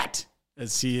Winnipeg Jet.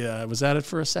 As he was at it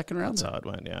for a second round. That's how it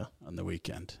went, yeah. On the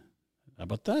weekend. How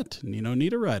about that? Nino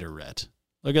Niederreiter, Rhett.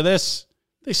 Look at this.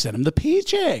 They sent him the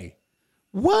PJ.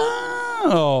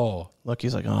 Wow. Look,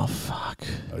 he's like, oh, fuck.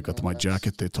 I got my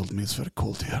jacket. They told me it's very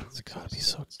cold here. It's got to be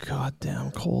so goddamn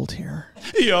cold here.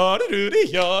 Yada-doody,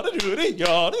 yada-doody,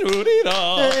 yada-doody,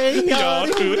 da. Hey,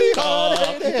 yada-doody,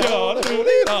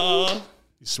 yada-doody, da.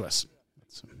 He's Swiss.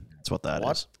 That's what that is.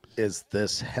 What is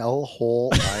this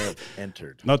hellhole I have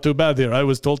entered? Not too bad here. I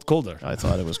was told colder. I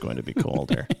thought it was going to be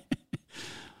colder.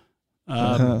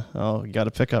 Oh, you got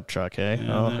a pickup truck, eh?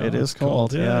 Yeah, it is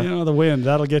cold. Yeah, you know, the wind,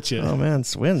 that'll get you. Oh, man,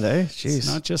 it's wind, eh? Jeez. It's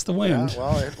not just the wind. Yeah,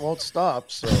 well, it won't stop,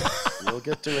 so you'll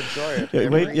get to enjoy it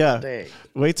every day.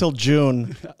 Wait till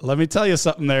June. Let me tell you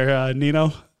something there,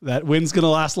 Nino. That wind's going to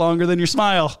last longer than your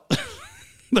smile.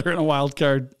 They're in a wild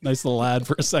card. Nice little ad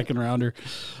for a second rounder.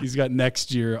 He's got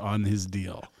next year on his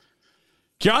deal.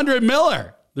 Keandre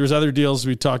Miller. There's other deals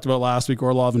we talked about last week.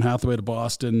 Orlov and Hathaway to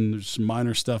Boston. There's some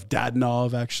minor stuff.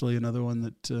 Dadonov, actually, another one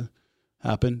that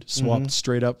happened. Swapped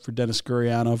straight up for Dennis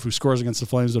Gurianov, who scores against the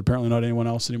Flames, but apparently not anyone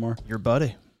else anymore. Your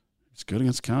buddy. He's good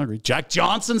against Calgary. Jack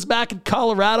Johnson's back in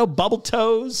Colorado. Bubble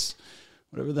Toes.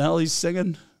 Whatever the hell he's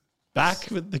singing.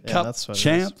 Back with the Cup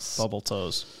champs. Bubble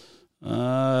Toes.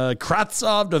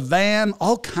 Kravtsov to Van.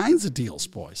 All kinds of deals,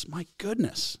 boys. My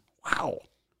goodness. Wow.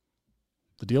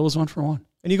 The deal was 1-for-1.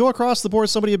 And you go across the board,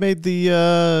 somebody had made the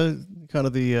kind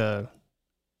of the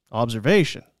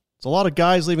observation. It's a lot of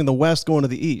guys leaving the West going to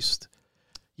the East.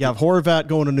 You have Horvat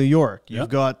going to New York. You've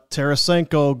got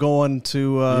Tarasenko going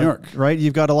to New York. Right?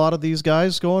 You've got a lot of these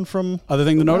guys going from other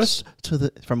thing to notice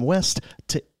from West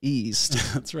to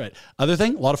East. That's right. Other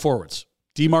thing, a lot of forwards.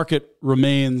 D market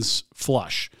remains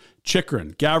flush.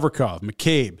 Chychrun, Gavrikov,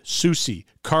 McCabe, Soucy,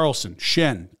 Carlson,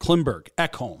 Shen, Klimberg,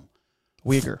 Ekholm.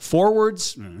 Uyghur.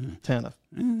 Forwards. Tanev.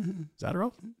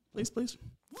 Zadorov, please.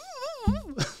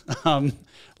 A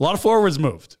lot of forwards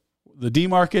moved. The D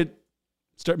market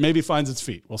maybe finds its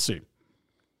feet. We'll see.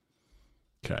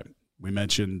 Okay. We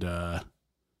mentioned the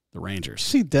Rangers.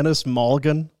 See Dennis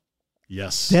Mulligan?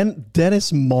 Yes.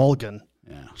 Dennis Mulligan.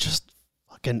 Yeah. Just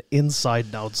fucking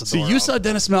inside out Zadorov. See, you saw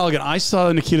Dennis Mulligan. I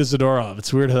saw Nikita Zadorov.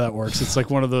 It's weird how that works. It's like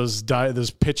one of those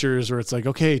pictures where it's like,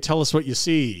 okay, tell us what you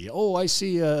see. Oh, I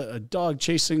see a dog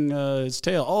chasing his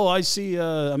tail. Oh, I see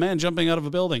a man jumping out of a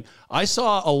building. I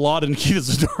saw a lot of Nikita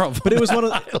Zadorov. But it was one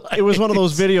of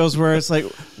those videos where it's like,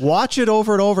 watch it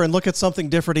over and over and look at something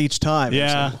different each time.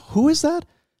 Yeah. Like, who is that?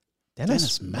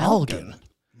 Dennis Mulligan.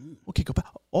 Okay, go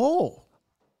back. Oh,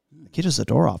 Nikita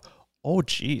Zadorov. Oh,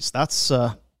 geez. That's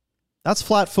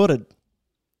flat-footed.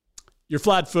 You're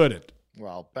flat-footed.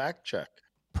 Well, back check.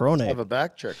 Pronate. Have a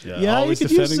back check. Yeah, always you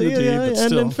could defending the D, but and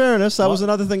still. in fairness, that was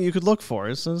another thing you could look for.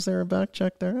 Is there a back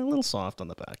check there? A little soft on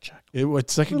the back check.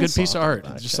 It's like a good piece of art.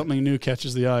 Just something new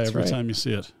catches the eye every right. time you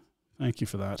see it. Thank you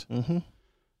for that. Mm-hmm.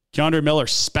 Keandre Miller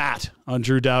spat on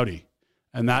Drew Doughty,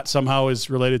 and that somehow is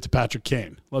related to Patrick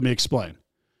Kane. Let me explain.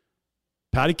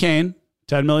 Patty Kane,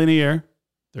 $10 million a year.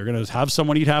 They're going to have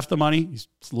someone eat half the money. He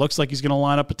looks like he's going to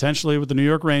line up potentially with the New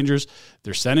York Rangers.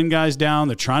 They're sending guys down.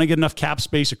 They're trying to get enough cap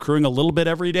space, accruing a little bit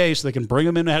every day so they can bring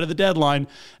them in ahead of the deadline.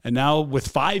 And now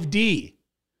with 5D,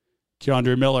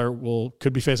 Keandre Miller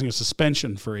could be facing a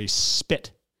suspension for a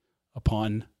spit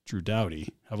upon Drew Doughty.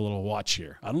 Have a little watch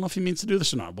here. I don't know if he means to do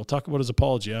this or not. We'll talk about his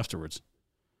apology afterwards.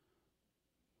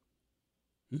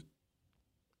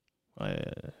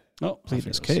 Plead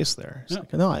his case there. Yeah.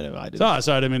 Like, no, I didn't.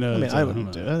 Sorry, I didn't mean to. I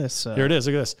wouldn't do it. Here it is.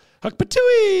 Look at this. Huck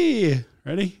Patui.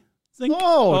 Ready?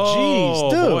 Oh, jeez,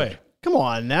 dude. Boy. Come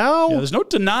on now. Yeah, there's no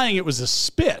denying it was a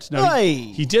spit. Now,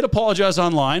 he did apologize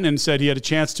online and said he had a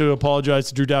chance to apologize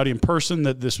to Drew Doughty in person,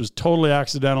 that this was totally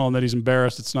accidental and that he's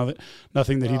embarrassed. It's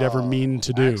nothing that he'd ever mean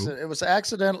to do. It was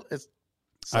accidental. It's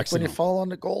like when you fall on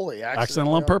the goalie.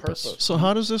 Accidental on purpose. So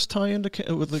how does this tie into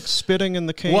with like spitting in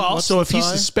the cane? Well, What's so the if he's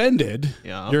tie? suspended,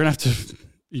 you're going to have to,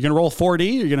 you're going to roll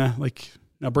 4D. You're going to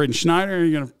now Braden Schneider,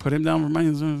 you're going to put him down for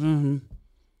money.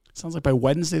 Sounds like by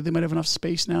Wednesday they might have enough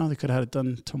space now. They could have had it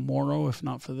done tomorrow if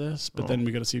not for this. But then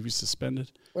we got to see if he's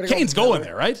suspended. Kane's going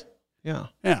there, right? Yeah.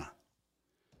 Yeah.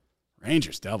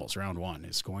 Rangers Devils round 1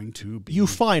 is going to be. You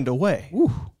find a way.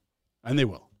 Woo. And they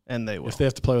will. If they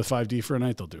have to play with 5D for a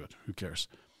night, they'll do it. Who cares?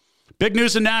 Big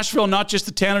news in Nashville, not just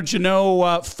the Tanner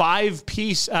Jeannot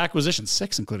 5-piece acquisition,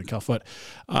 6 including Cal Foote.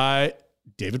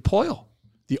 David Poile,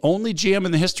 the only GM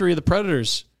in the history of the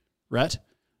Predators, Rhett,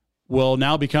 will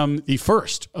now become the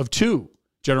first of 2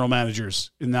 general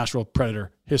managers in Nashville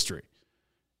Predator history.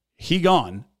 He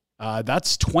gone.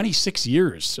 That's 26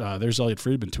 years. There's Elliot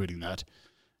Friedman tweeting that.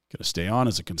 Going to stay on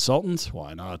as a consultant?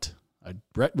 Why not?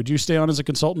 Brett, would you stay on as a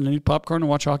consultant and eat popcorn and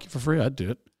watch hockey for free? I'd do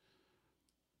it.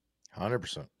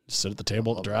 100%. Sit at the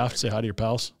table at the draft, say hi to your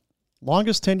pals.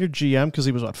 Longest tenured GM because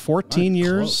he was, 14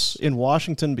 years in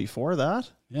Washington before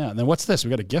that? Yeah, and then what's this? We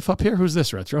got a GIF up here? Who's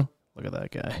this, Retro? Look at that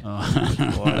guy.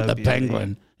 The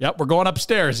penguin. Yep, we're going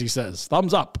upstairs, he says.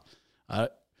 Thumbs up.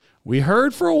 We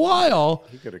heard for a while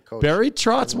Barry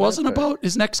Trotz wasn't about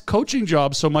his next coaching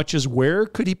job so much as where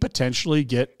could he potentially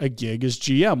get a gig as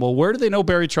GM. Well, where do they know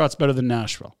Barry Trotz better than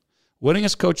Nashville?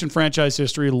 Winningest coach in franchise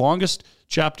history, longest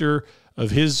chapter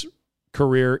of his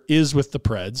career is with the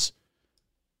Preds.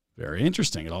 Very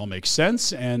interesting. It all makes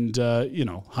sense. And,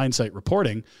 hindsight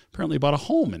reporting, apparently bought a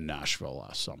home in Nashville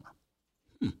last summer.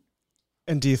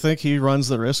 And do you think he runs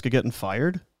the risk of getting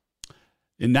fired?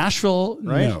 In Nashville,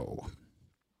 right? No.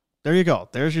 There you go.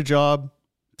 There's your job.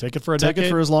 Take it for a decade. decade. Take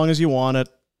it for as long as you want it.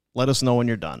 Let us know when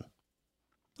you're done.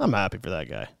 I'm happy for that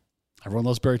guy. Everyone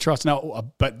loves Barry Trotz.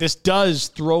 Now, but this does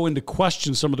throw into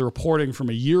question some of the reporting from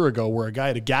a year ago where a guy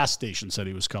at a gas station said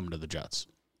he was coming to the Jets.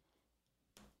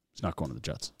 He's not going to the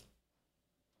Jets.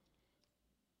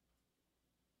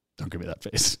 Don't give me that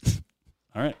face.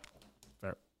 All right.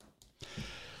 Fair.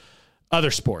 Other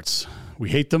sports. We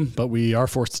hate them, but we are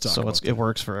forced to talk about them. It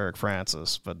works for Eric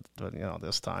Francis, but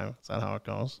this time, is that how it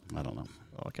goes? I don't know.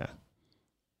 Okay.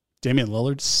 Damian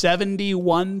Lillard,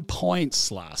 71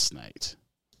 points last night.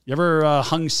 You ever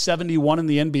hung 71 in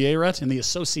the NBA, Rhett, in the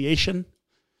association?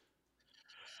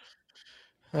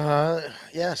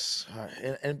 Yes.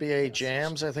 In NBA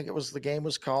Jams, I think it was the game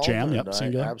was called. Jam, and yep.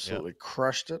 I absolutely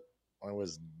crushed it. I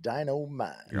was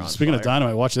dynamite. Speaking of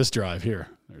dynamite, watch this drive here.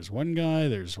 There's one guy.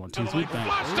 There's 1, 2, 3.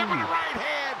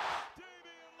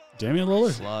 Damian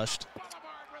Lillard. Flushed.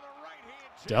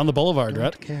 Down the boulevard,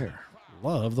 Rhett.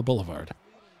 Love the boulevard.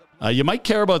 You might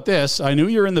care about this. I knew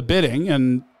you're in the bidding,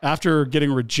 and after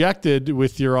getting rejected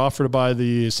with your offer to buy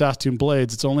the Saskatoon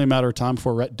Blades, it's only a matter of time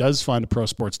before Rhett does find a pro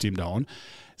sports team to own.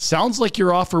 Sounds like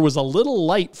your offer was a little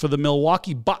light for the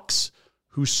Milwaukee Bucks,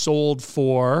 who sold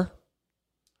for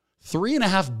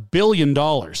 $3.5 billion.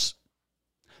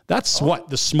 That's what?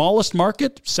 The smallest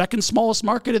market? Second smallest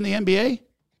market in the NBA?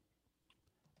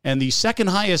 And the second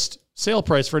highest sale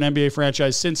price for an NBA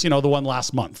franchise since, the one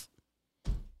last month.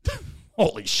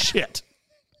 Holy shit.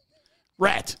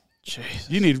 Rhett. Jeez.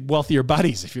 You need wealthier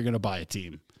buddies if you're going to buy a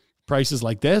team. Prices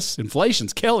like this,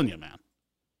 inflation's killing you, man.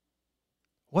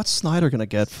 What's Snyder going to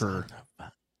get for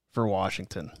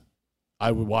Washington?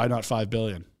 Why not $5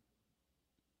 billion?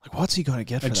 Like, what's he going to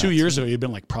get for and that 2 years team? ago, he'd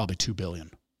been like probably $2 billion.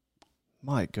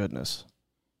 My goodness.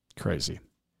 Crazy.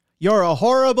 You're a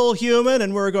horrible human,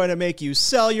 and we're going to make you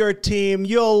sell your team.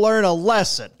 You'll learn a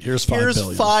lesson. Here's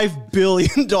 $5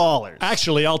 billion.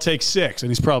 Actually, I'll take 6, and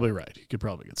he's probably right. He could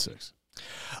probably get 6.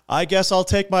 I guess I'll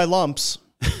take my lumps.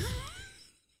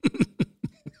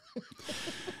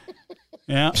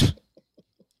 Yeah.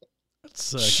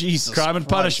 It's Jesus crime and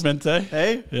Christ. punishment, eh?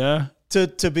 Hey? Yeah.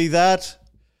 To be that,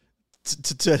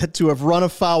 to have run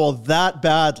afoul that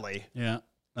badly. Yeah.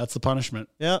 That's the punishment.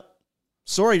 Yeah.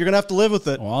 Sorry, you're going to have to live with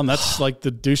it. Well, and that's like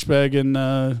the douchebag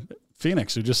in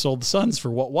Phoenix who just sold the Suns for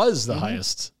what was the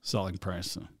highest selling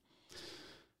price. So.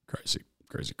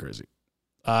 Crazy.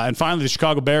 And finally, the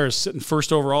Chicago Bears sitting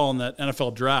first overall in that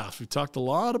NFL draft. We've talked a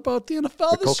lot about the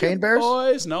NFL this Cocaine year, Bears?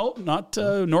 boys. No, not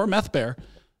nor Meth Bear.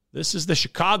 This is the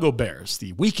Chicago Bears,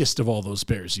 the weakest of all those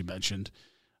Bears you mentioned.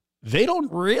 They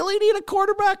don't really need a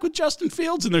quarterback with Justin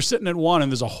Fields, and they're sitting at 1,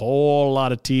 and there's a whole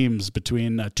lot of teams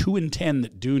between 2 and 10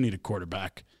 that do need a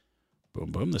quarterback. Boom,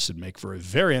 boom. This would make for a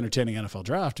very entertaining NFL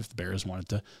draft if the Bears wanted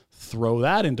to throw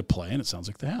that into play, and it sounds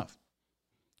like they have.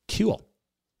 Cool.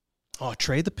 Oh,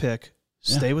 trade the pick,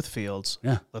 stay with Fields,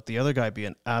 let the other guy be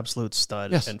an absolute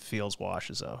stud, and Fields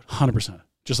washes out. 100%.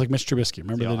 Just like Mitch Trubisky.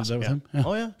 Remember they did that with him? Yeah.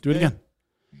 Oh, yeah. Do it again.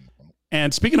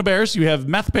 And speaking of Bears, you have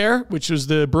Meth Bear, which was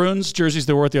the Bruins jerseys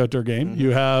that were at the outdoor game. Mm-hmm.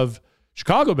 You have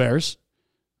Chicago Bears.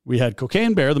 We had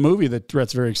Cocaine Bear, the movie that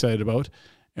Rhett's very excited about.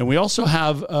 And we also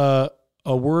have a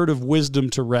word of wisdom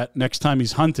to Rhett next time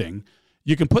he's hunting.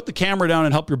 You can put the camera down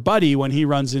and help your buddy when he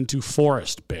runs into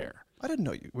Forest Bear. I didn't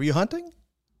know you. Were you hunting?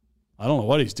 I don't know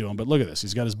what he's doing, but look at this.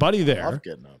 He's got his buddy there. I love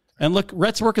getting up. And look,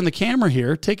 Rhett's working the camera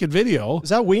here, taking video. Is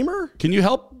that Weimer? Can you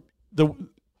help the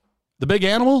big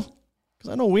animal?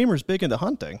 Because I know Weimer's big into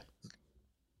hunting.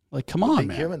 Like, come on, Big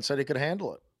man. human said he could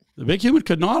handle it. The big human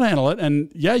could not handle it.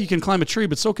 And, yeah, you can climb a tree,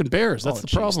 but so can bears. That's the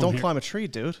problem Don't here. climb a tree,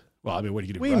 dude. Well, I mean, what do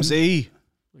you do? Weemsy.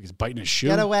 Like he's biting his shoe.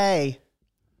 Get away.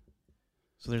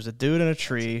 So there's a dude in a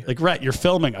tree. Like, Rhett, you're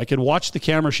filming. I can watch the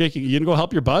camera shaking. You gonna go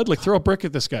help your bud? Like, throw a brick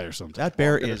at this guy or something. That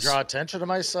bear I'm gonna is... draw attention to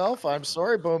myself. I'm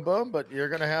sorry, Boom Boom, but you're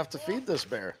going to have to feed this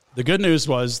bear. The good news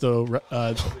was, though,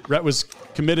 Rhett was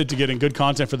committed to getting good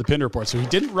content for the Pin Report, so he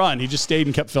didn't run. He just stayed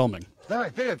and kept filming.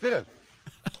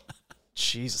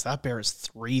 Jesus, that bear is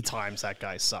 3 times that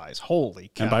guy's size.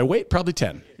 Holy cow. And by weight, probably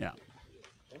 10. Yeah.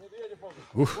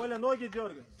 Oof.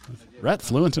 Rhett,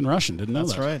 fluent in Russian. Didn't know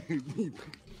that. That's right.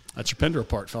 That's your Pin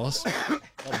Report, fellas.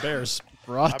 All Bears.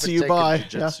 Brought to you by...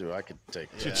 Jiu-jitsu. I could take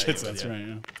Jiu-jitsu, that's right,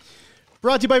 yeah.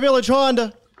 Brought to you by Village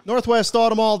Honda. Northwest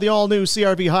Auto Mall, the all-new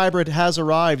CR-V Hybrid has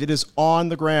arrived. It is on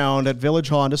the ground at Village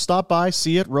Honda. Stop by,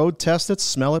 see it, road test it,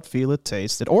 smell it, feel it,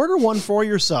 taste it. Order one for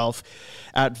yourself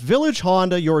at Village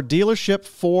Honda, your dealership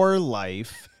for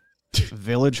life.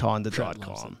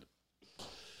 VillageHonda.com.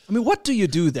 I mean, what do you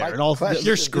do there?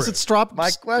 You're screwed. Is it strop?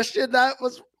 My question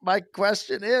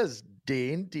is,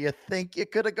 Dean, do you think you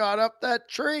could have got up that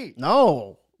tree?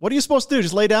 No. What are you supposed to do?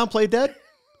 Just lay down, play dead?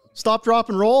 Stop, drop,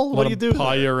 and roll? What do you do?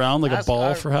 Paw you around like a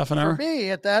ball for half an hour? For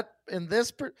me, in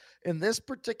this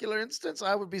particular instance,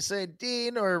 I would be saying,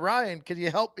 Dean or Ryan, can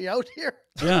you help me out here?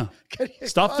 Yeah.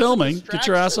 Stop filming. Get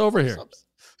your ass over here.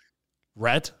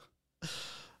 Rhett.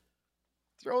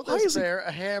 Throw this bear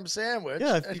a ham sandwich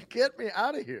and get me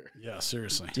out of here. Yeah,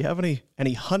 seriously. Do you have any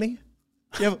honey?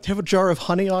 Do you have a jar of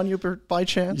honey on you by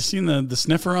chance? You seen the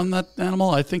sniffer on that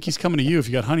animal? I think he's coming to you if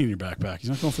you got honey in your backpack. He's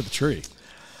not going for the tree.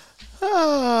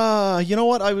 You know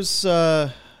what? I was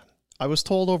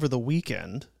told over the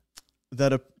weekend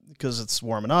that because it's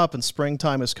warming up and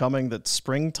springtime is coming, that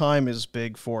springtime is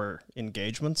big for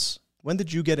engagements. When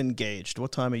did you get engaged?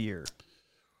 What time of year?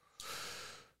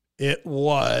 It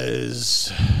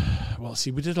was, well, see,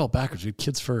 we did it all backwards. We had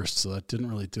kids first, so that didn't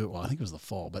really do it well. I think it was the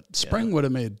fall, but spring would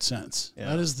have made sense.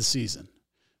 Yeah. That is the season.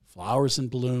 Flowers in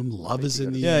bloom, love is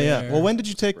in the air. Yeah. Well, when did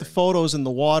you take the photos in the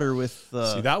water with...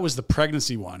 See, that was the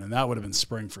pregnancy one, and that would have been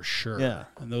spring for sure. Yeah.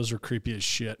 And those were creepy as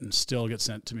shit and still get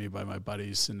sent to me by my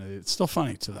buddies, and it's still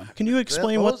funny to them. Can you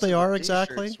explain what they are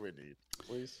exactly?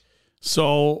 Please.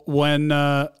 So when...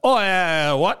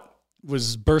 what?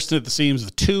 Was bursting at the seams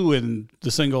with 2 in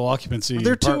the single occupancy. Were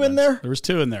there 2 in there? There was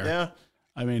 2 in there. Yeah.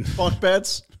 I mean... Bunk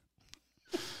beds?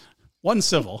 1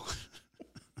 civil.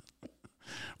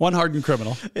 1 hardened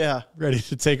criminal. Yeah. Ready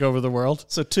to take over the world.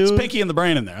 So 2... It's pinky in the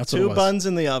brain in there. That's what it was. 2 buns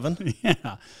in the oven.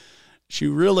 Yeah. She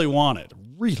really wanted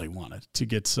to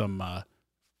get some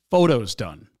photos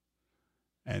done.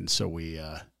 And so we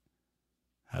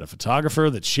had a photographer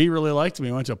that she really liked, and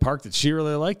we went to a park that she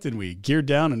really liked, and we geared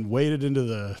down and waded into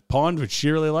the pond, which she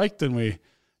really liked, and we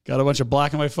got a bunch of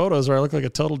black and white photos where I look like a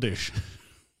total douche.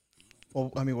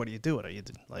 Well, I mean, what do you do? Are you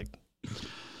like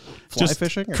fly just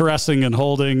fishing? Or? Caressing and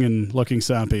holding and looking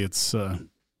sappy. It's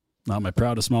not my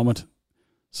proudest moment.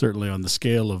 Certainly on the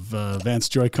scale of Vance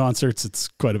Joy concerts, it's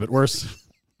quite a bit worse.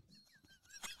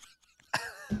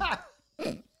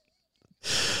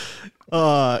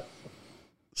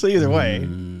 So either way,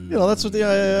 that's what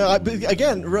the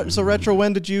again. So Retro,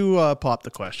 when did you pop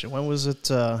the question? When was it?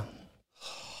 It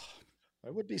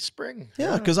would be spring.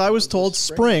 Yeah, because I was told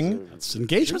spring. It's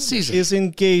engagement season. Is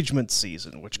engagement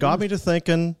season, which got me to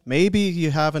thinking maybe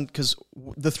you haven't, because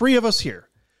the 3 of us here,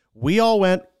 we all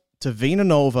went to Vina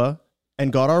Nova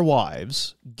and got our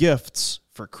wives gifts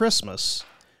for Christmas,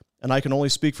 and I can only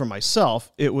speak for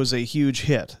myself. It was a huge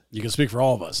hit. You can speak for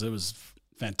all of us. It was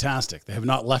fantastic. They have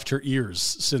not left her ears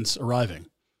since arriving.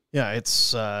 Yeah,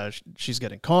 it's she's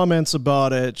getting comments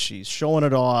about it. She's showing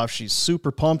it off. She's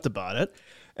super pumped about it.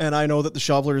 And I know that the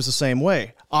shoveler is the same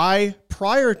way.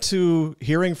 Prior to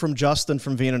hearing from Justin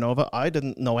from Vina Nova, I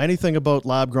didn't know anything about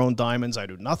lab-grown diamonds. I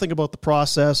knew nothing about the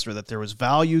process or that there was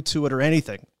value to it or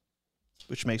anything,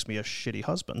 which makes me a shitty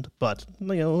husband. But,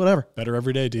 whatever. Better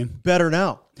every day, Dean. Better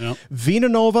now. Yep. Vina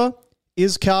Nova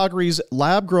is Calgary's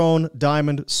lab-grown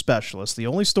diamond specialist, the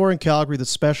only store in Calgary that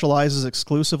specializes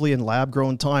exclusively in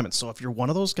lab-grown diamonds. So if you're one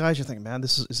of those guys, you're thinking, man,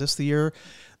 is this the year?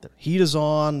 The heat is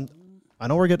on. I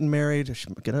know we're getting married.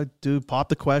 I'm going to pop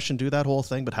the question, do that whole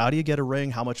thing, but how do you get a ring?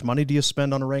 How much money do you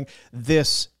spend on a ring?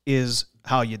 This is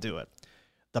how you do it.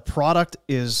 The product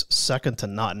is second to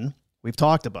none. We've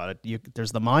talked about it.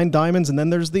 There's the mined diamonds, and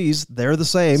then there's these. They're the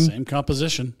same. Same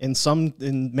composition.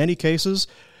 In many cases,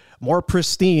 more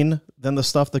pristine than the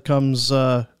stuff that comes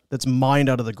that's mined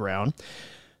out of the ground.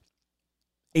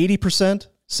 80%,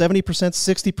 70%,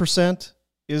 60%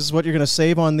 is what you're going to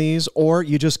save on these, or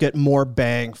you just get more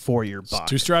bang for your buck.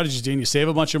 2 strategies, Dean. You save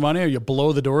a bunch of money, or you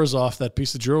blow the doors off that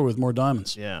piece of jewelry with more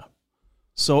diamonds. Yeah.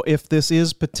 So if this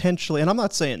is potentially, and I'm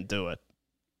not saying do it,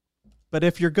 but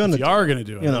if you're going to do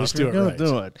it, let's do it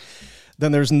right.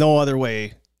 Then there's no other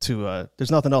way to,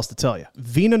 there's nothing else to tell you.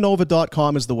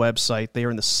 VinaNova.com is the website. They are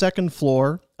in the 2nd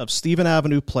floor of Stephen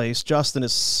Avenue Place. Justin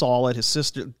is solid. His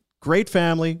sister, great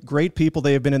family, great people.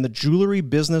 They have been in the jewelry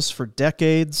business for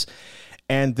decades,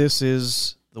 and this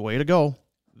is the way to go.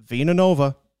 Vina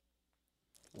Nova,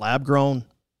 lab grown.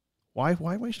 Why?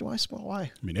 Why?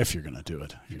 I mean, if you're going to do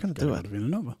it, you're going to do it. Vina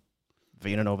Nova.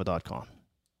 VinaNova.com.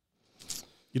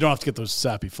 You don't have to get those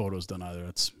sappy photos done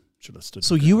either. Should have stood.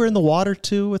 So you were in the water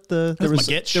too with the there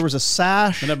was a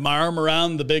sash. And have my arm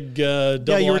around the big.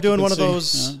 You were doing one of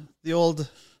those the old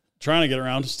Trying to get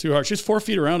around. It's too hard. She's 4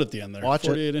 feet around at the end there. Watch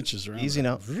 48 inches around. Easy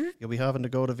there. now. You'll be having to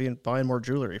go to buying more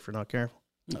jewelry if you're not careful.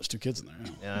 There's 2 kids in there.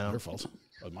 Yeah. Your fault.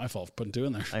 It was my fault for putting 2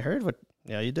 in there. I heard what.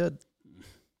 Yeah, you did.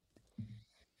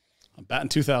 I'm batting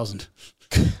 2,000.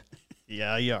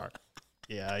 Yeah, you are.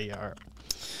 Get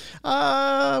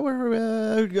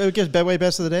Betway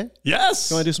best of the day?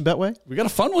 Yes. You want to do some Betway? We got a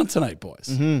fun one tonight, boys.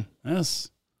 Mm-hmm. Yes.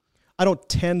 I don't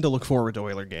tend to look forward to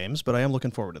Oiler games, but I am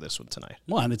looking forward to this one tonight.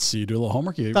 Well, and it's you do a little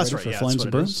homework. You That's ready right. for Flames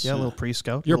and Bruins? Yeah, a little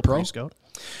pre-scout. You're a pro. Pre-scout.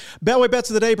 Betway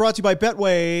bets of the day brought to you by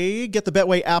Betway. Get the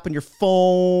Betway app on your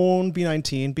phone. Be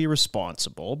 19. Be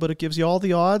responsible. But it gives you all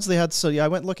the odds. I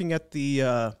went looking at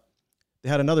the. They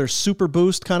had another super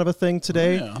boost kind of a thing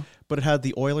today, but it had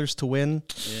the Oilers to win.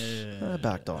 Yeah.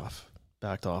 Backed off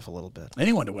a little bit.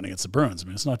 Anyone to win against the Bruins. I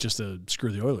mean, it's not just a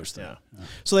screw the Oilers thing. Yeah.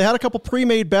 So they had a couple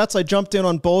pre-made bets. I jumped in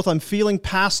on both. I'm feeling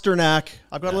Pasternak.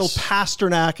 I've got a little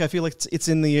Pasternak. I feel like it's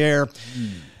in the air.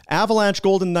 Avalanche,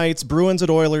 Golden Knights, Bruins at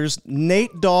Oilers.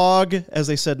 Nate Dogg, as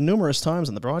they said numerous times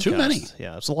in the broadcast. Too many.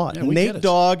 Yeah, it's a lot. Yeah, Nate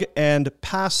Dogg and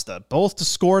Pasta, both to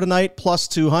score tonight, plus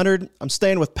 200. I'm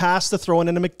staying with Pasta, throwing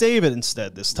in a McDavid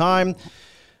instead this time.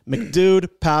 McDude,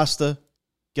 Pasta,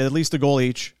 get at least a goal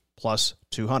each, plus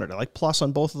 200. I like plus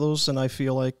on both of those, and I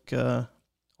feel like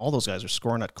all those guys are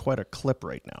scoring at quite a clip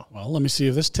right now. Well, let me see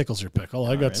if this tickles your pickle.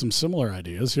 I got some similar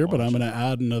ideas here, but I'm going to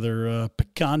add another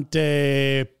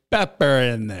picante pepper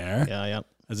in there. Yeah.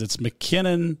 As it's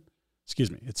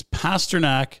it's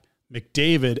Pasternak,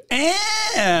 McDavid,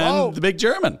 and the big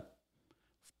German.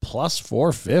 Plus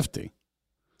 450.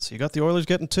 So you got the Oilers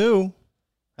getting 2,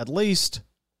 at least.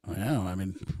 Oh, yeah. I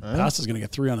mean, Pasta's going to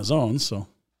get 3 on his own, so.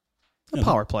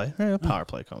 Power play. Yeah, power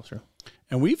play comes through.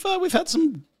 And we've had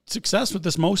some success with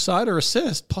this Mo Sider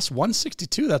assist, plus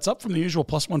 162. That's up from the usual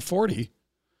plus 140.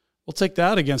 We'll take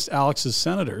that against Alex's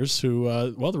Senators, who,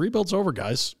 the rebuild's over,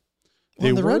 guys.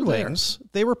 The Red Wings,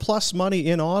 they were plus money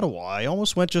in Ottawa. I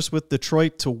almost went just with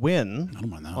Detroit to win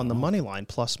on the money line,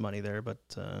 plus money there, but,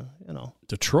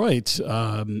 Detroit.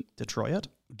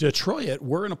 Detroit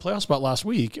were in a playoff spot last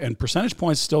week, and percentage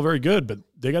points still very good, but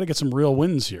they got to get some real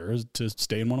wins here to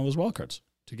stay in one of those wild cards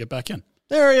to get back in.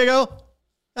 There you go.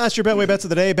 That's your Betway bets of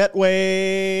the day.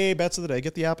 Betway bets of the day.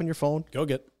 Get the app on your phone. Go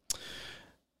get.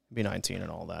 Be 19 and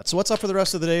all that. So what's up for the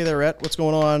rest of the day there, Rhett? What's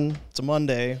going on? It's a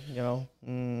Monday,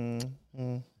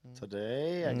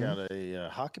 Today I got a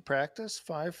hockey practice,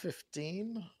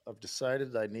 5:15. I've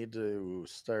decided I need to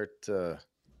start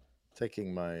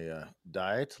taking my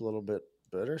diet a little bit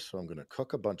better, so I'm going to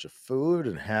cook a bunch of food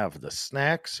and have the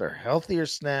snacks or healthier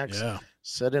snacks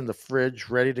set in the fridge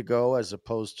ready to go, as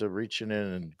opposed to reaching in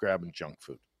and grabbing junk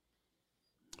food.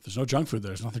 If there's no junk food,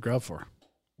 there's nothing to grab for.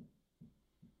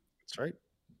 That's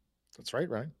right,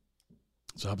 Ryan.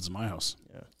 That's what happens in my house.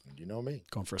 Yeah. You know me.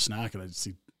 Going for a snack, and I just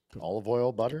see olive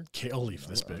oil, butter, kale leaf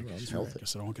this big. I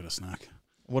guess I don't get a snack.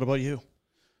 What about you?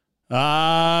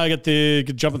 I get the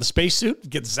jump in the spacesuit,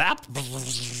 get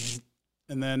zapped,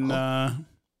 and then what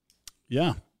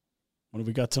do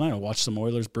we got tonight? I'll watch some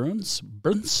Oilers Bruins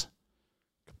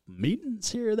meetings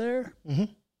here or there. Mm-hmm.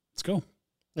 Let's go.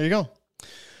 There you go.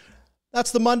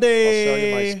 That's the Monday. I'll sell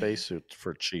you my spacesuit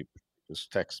for cheap.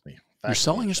 Just text me. You're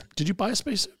selling did you buy a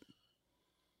spacesuit?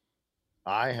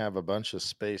 I have a bunch of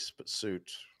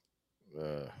spacesuit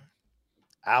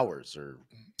hours or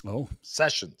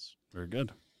sessions. Very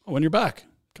good. Oh, when you're back,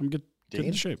 come get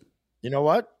into shape. You know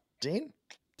what, Dean?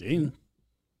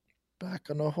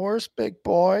 Back on the horse, big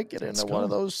boy. Get into one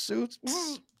of those suits.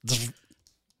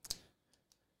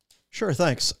 Sure,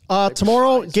 thanks.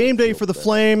 Tomorrow, game day for the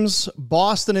Flames.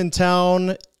 Boston in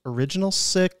town. Original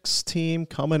 6 team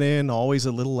coming in. Always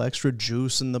a little extra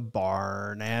juice in the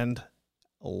barn. And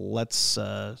let's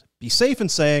be safe in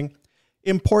saying,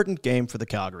 important game for the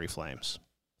Calgary Flames.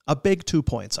 A big 2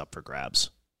 points up for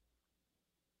grabs.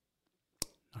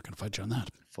 Not going to fight you on that.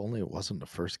 If only it wasn't the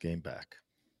first game back.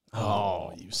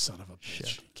 Oh, you son of a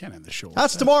bitch. You can't end the show.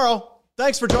 That's tomorrow.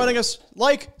 Thanks for joining us.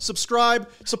 Like, subscribe,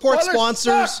 support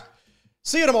sponsors.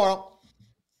 See you tomorrow.